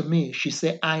up to me. She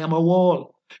said, I am a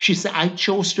wall. She said, I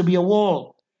chose to be a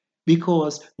wall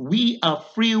because we are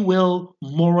free will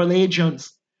moral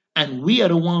agents. And we are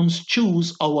the ones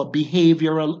choose our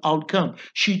behavioral outcome.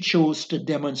 She chose to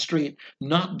demonstrate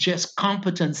not just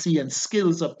competency and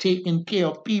skills of taking care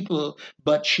of people,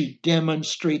 but she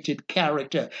demonstrated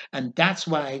character. And that's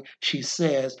why she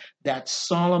says that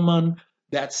Solomon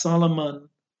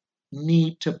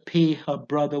need to pay her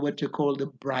brother what you call the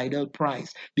bridal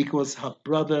price, because her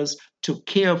brothers took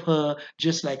care of her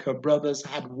just like her brothers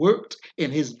had worked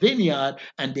in his vineyard,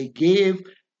 and they gave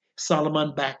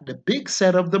Solomon back the big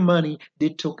set of the money. They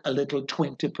took a little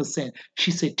 20%. She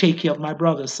said, take care of my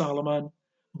brother, Solomon,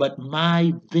 but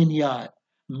my vineyard,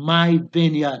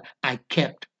 I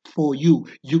kept for you.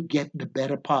 You get the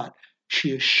better part.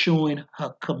 She is showing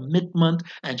her commitment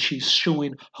and she's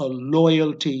showing her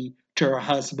loyalty to her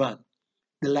husband.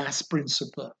 The last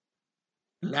principle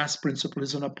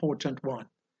is an important one.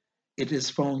 It is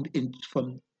found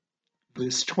from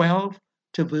verse 12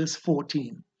 to verse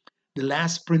 14. The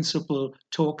last principle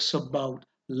talks about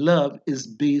love is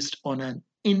based on an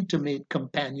intimate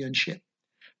companionship,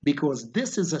 because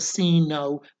this is a scene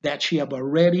now that she have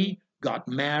already got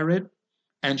married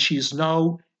and she's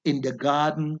now in the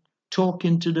garden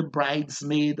talking to the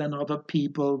bridesmaid and other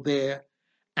people there.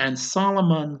 And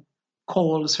Solomon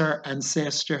calls her and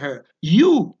says to her,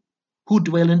 you who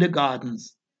dwell in the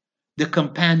gardens, the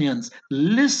companions,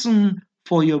 listen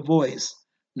for your voice.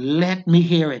 Let me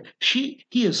hear it. He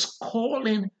is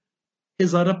calling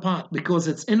his other part, because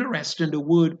it's interesting. The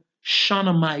word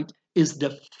Shunammite is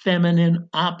the feminine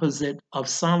opposite of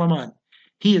Solomon.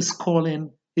 He is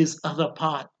calling his other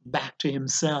part back to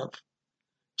himself.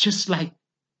 Just like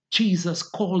Jesus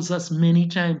calls us many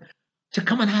times to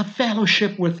come and have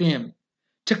fellowship with him,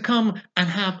 to come and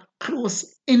have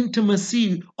close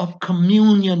intimacy of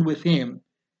communion with him.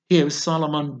 Here is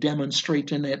Solomon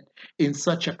demonstrating it in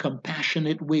such a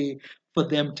compassionate way for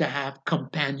them to have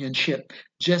companionship.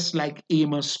 Just like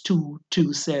Amos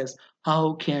 2:2 says,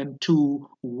 how can two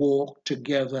walk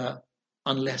together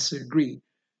unless they agree?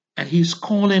 And he's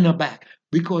calling her back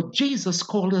because Jesus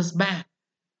called us back,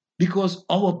 because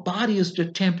our body is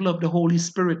the temple of the Holy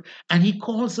Spirit, and he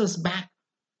calls us back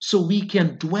so we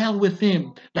can dwell with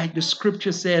him. Like the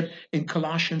scripture said in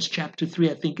Colossians chapter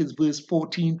 3, I think it's verse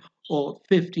 14 or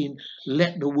 15,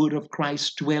 let the word of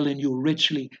Christ dwell in you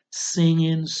richly,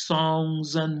 singing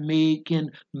songs and making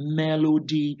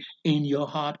melody in your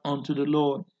heart unto the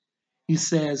Lord. He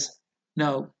says,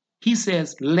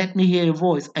 let me hear your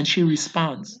voice. And she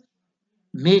responds,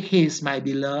 make haste, my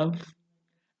beloved,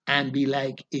 and be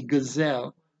like a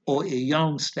gazelle or a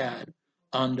young stag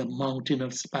on the mountain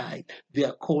of Spice. They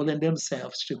are calling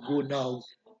themselves to go now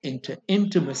into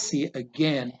intimacy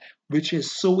again, which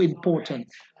is so important.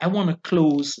 I want to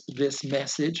close this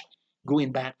message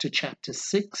going back to chapter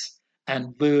 6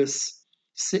 and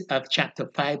chapter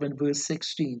 5 and verse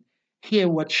 16. Hear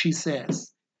what she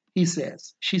says. She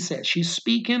says, she's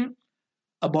speaking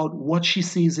about what she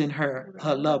sees in her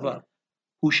lover,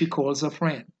 who she calls a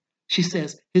friend. She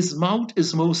says, his mouth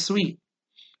is most sweet.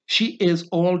 She is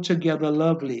altogether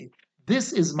lovely.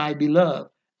 This is my beloved,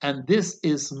 and this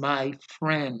is my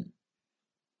friend,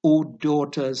 O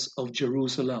daughters of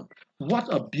Jerusalem.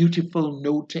 What a beautiful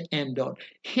note to end on.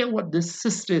 Hear what this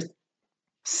sister is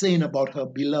saying about her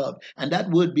beloved. And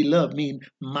that word beloved means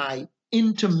my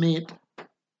intimate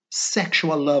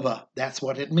sexual lover. That's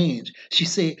what it means. She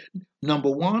say, number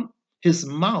one, his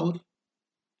mouth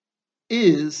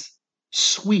is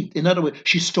sweet. In other words,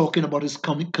 she's talking about his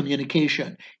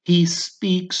communication. He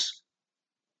speaks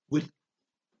with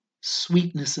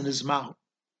sweetness in his mouth.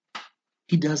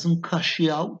 He doesn't cuss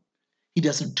you out. He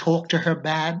doesn't talk to her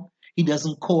bad. He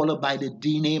doesn't call her by the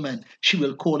D name and she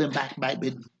will call him back by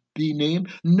the B name.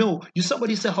 No,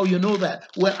 somebody say, how you know that?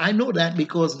 Well, I know that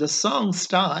because the song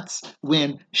starts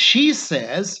when she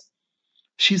starts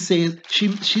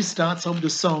off the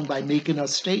song by making a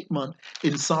statement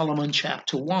in Solomon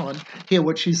chapter 1. Hear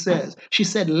what she says. She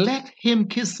said, let him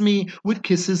kiss me with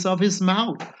kisses of his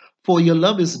mouth. For your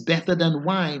love is better than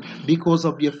wine, because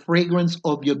of your fragrance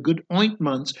of your good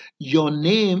ointments. Your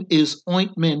name is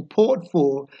ointment poured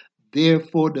for.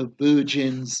 Therefore the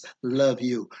virgins love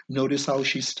you. Notice how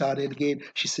she started again.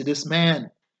 She said, this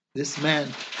man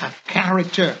have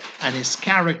character, and his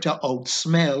character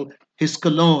outsmell his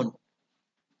cologne.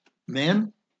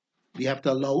 Men, we have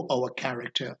to allow our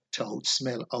character to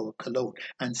outsmell our cologne.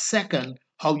 And second,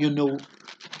 how you know,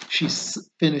 she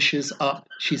finishes up,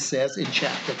 she says in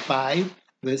chapter 5,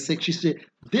 verse 6, she said,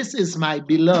 this is my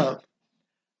beloved,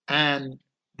 and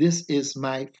this is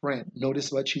my friend.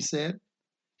 Notice what she said?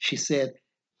 She said,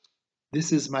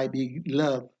 this is my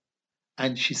beloved.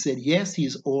 And she said, yes, he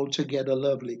is altogether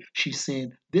lovely. She's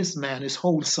saying, this man is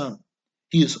wholesome.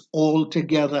 He is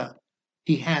altogether,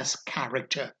 he has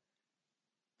character.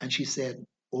 And she said,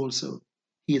 also,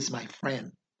 he is my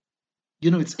friend.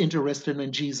 You know, it's interesting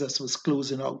when Jesus was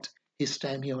closing out his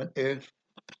time here on earth,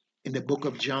 in the book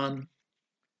of John,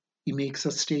 he makes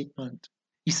a statement.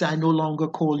 He said, I no longer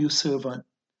call you servant,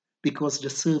 because the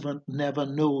servant never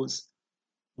knows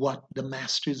what the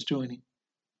master is doing.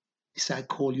 He said, I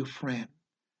call you friend.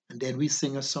 And then we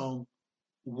sing a song,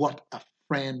 what a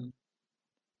friend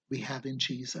we have in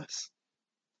Jesus.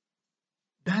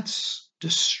 That's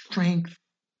the strength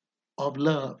of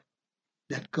love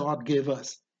that God gave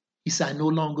us. He said, I no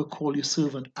longer call you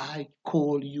servant, I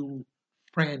call you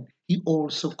friend. He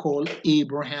also called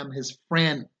Abraham his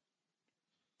friend.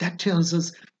 That tells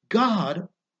us God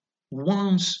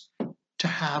wants to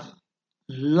have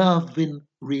loving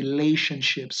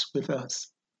relationships with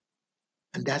us.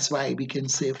 And that's why we can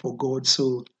say, for God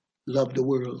so loved the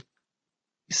world,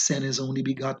 he sent his only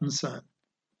begotten Son,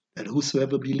 that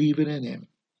whosoever believeth in him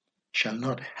shall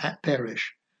not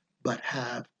perish, but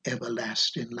have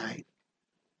everlasting life.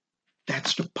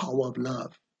 That's the power of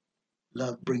love.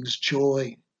 Love brings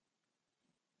joy.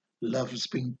 Love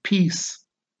brings peace.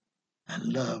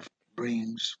 And love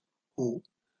brings hope.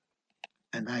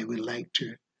 And I would like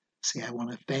to say, I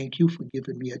want to thank you for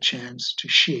giving me a chance to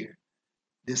share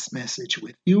this message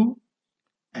with you.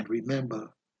 And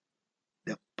remember,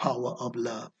 the power of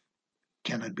love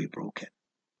cannot be broken.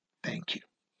 Thank you.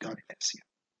 God bless you.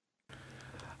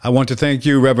 I want to thank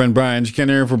you, Reverend Brian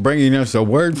Skinner, for bringing us a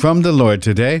word from the Lord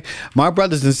today. My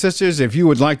brothers and sisters, if you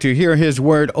would like to hear his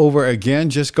word over again,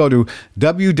 just go to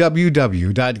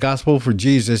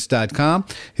www.gospelforjesus.com.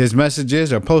 His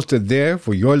messages are posted there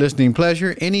for your listening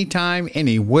pleasure anytime,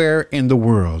 anywhere in the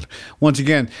world. Once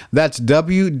again, that's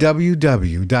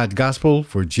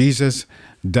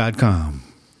www.gospelforjesus.com.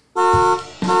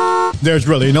 There's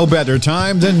really no better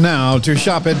time than now to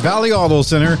shop at Valley Auto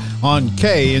Center on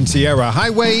K and Sierra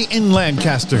Highway in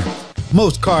Lancaster.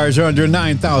 Most cars are under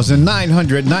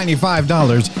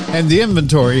 $9,995, and the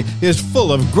inventory is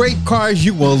full of great cars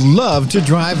you will love to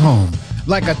drive home.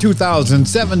 Like a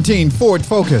 2017 Ford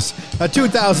Focus, a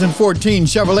 2014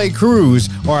 Chevrolet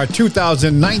Cruze, or a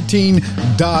 2019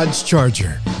 Dodge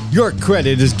Charger. Your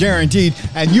credit is guaranteed,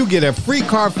 and you get a free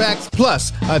Carfax,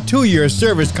 plus a 2-year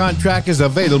service contract is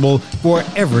available for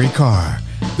every car.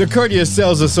 The courteous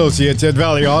sales associates at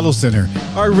Valley Auto Center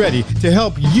are ready to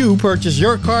help you purchase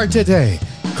your car today.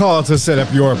 Call to set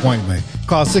up your appointment.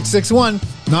 Call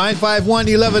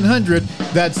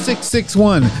 661-951-1100. That's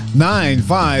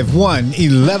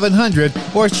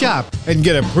 661-951-1100. Or shop and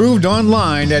get approved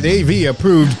online at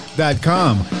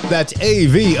avapproved.com. That's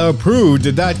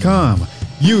avapproved.com.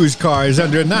 Used cars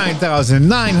under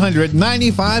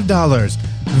 $9,995.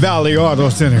 Valley Auto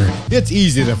Center. It's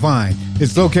easy to find.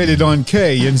 It's located on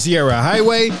K and Sierra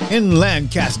Highway in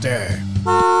Lancaster.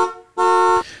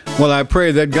 Well, I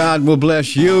pray that God will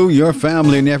bless you, your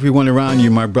family, and everyone around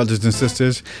you, my brothers and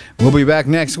sisters. We'll be back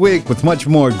next week with much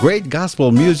more great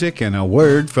gospel music and a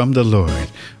word from the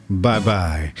Lord.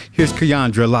 Bye-bye. Here's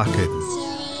Keandra Lockett.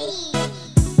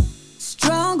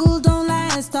 Struggle don't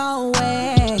last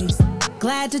always.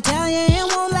 Glad to tell you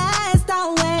it won't last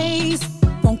always.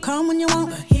 Won't come when you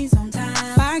want, but he's on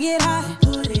time. Fire get hot,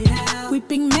 put it out.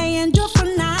 Weeping may endure for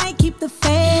night, keep the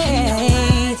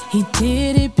faith. He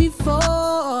did it before.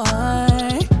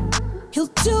 He'll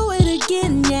do it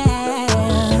again,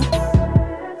 yeah.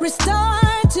 Restore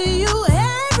to you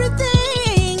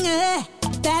everything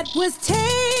that was taken.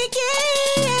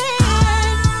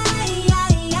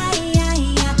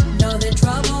 Know that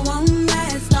trouble won't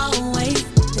last always.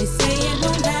 They say it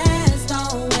won't last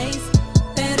always.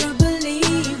 Better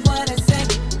believe what I say.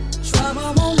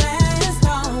 Trouble won't last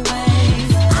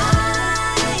always.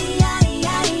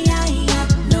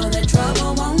 Know that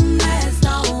trouble won't last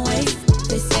always.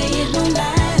 They say it won't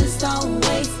last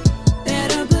always.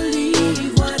 Better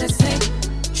believe what I say.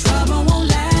 Trouble won't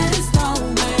last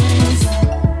always.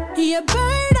 Your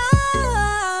burdens,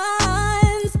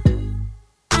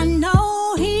 I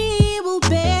know he will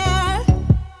bear.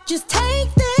 Just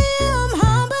take them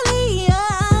humbly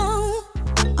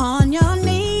on your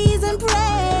knees and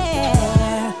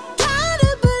prayer. Try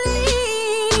to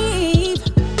believe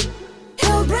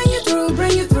he'll bring you through,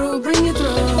 bring you through, bring you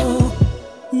through.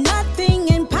 Nothing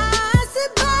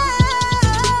impossible,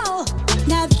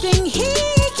 nothing he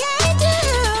can't do.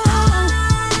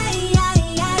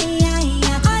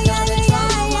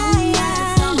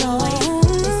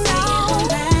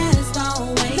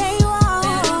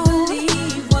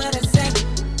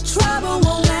 Trouble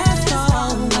won't last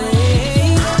always.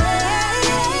 No.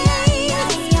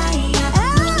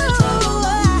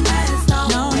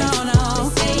 They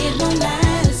say it won't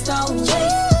last always.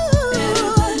 Better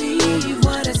believe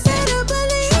what I say.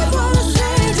 Trouble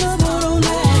won't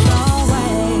last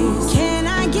always. Can I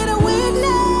get a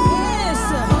witness?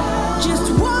 Just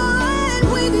one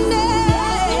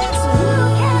witness.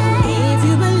 If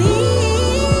you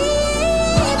believe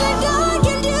that God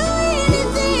can do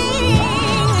anything,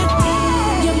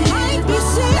 you might be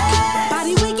sick,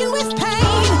 body weakened with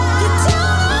pain. You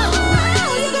don't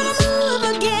know you're gonna move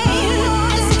again.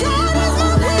 As God is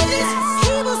my witness,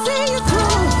 He will see you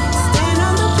through. Stand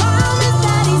on the promise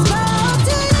that He's spoken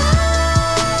to you.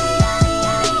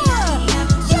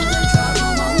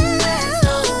 Trouble won't last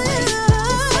always.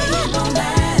 They say it won't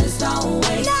last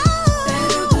always.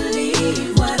 Better believe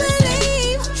what I say.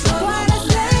 Trouble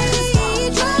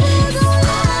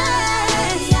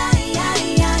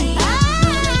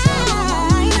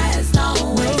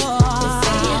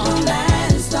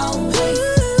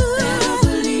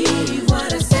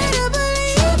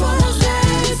won't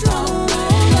last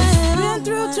always. Been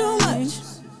through too much.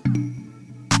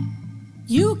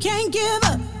 You can't give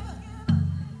up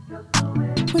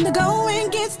when the going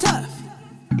gets tough.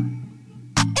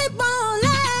 It won't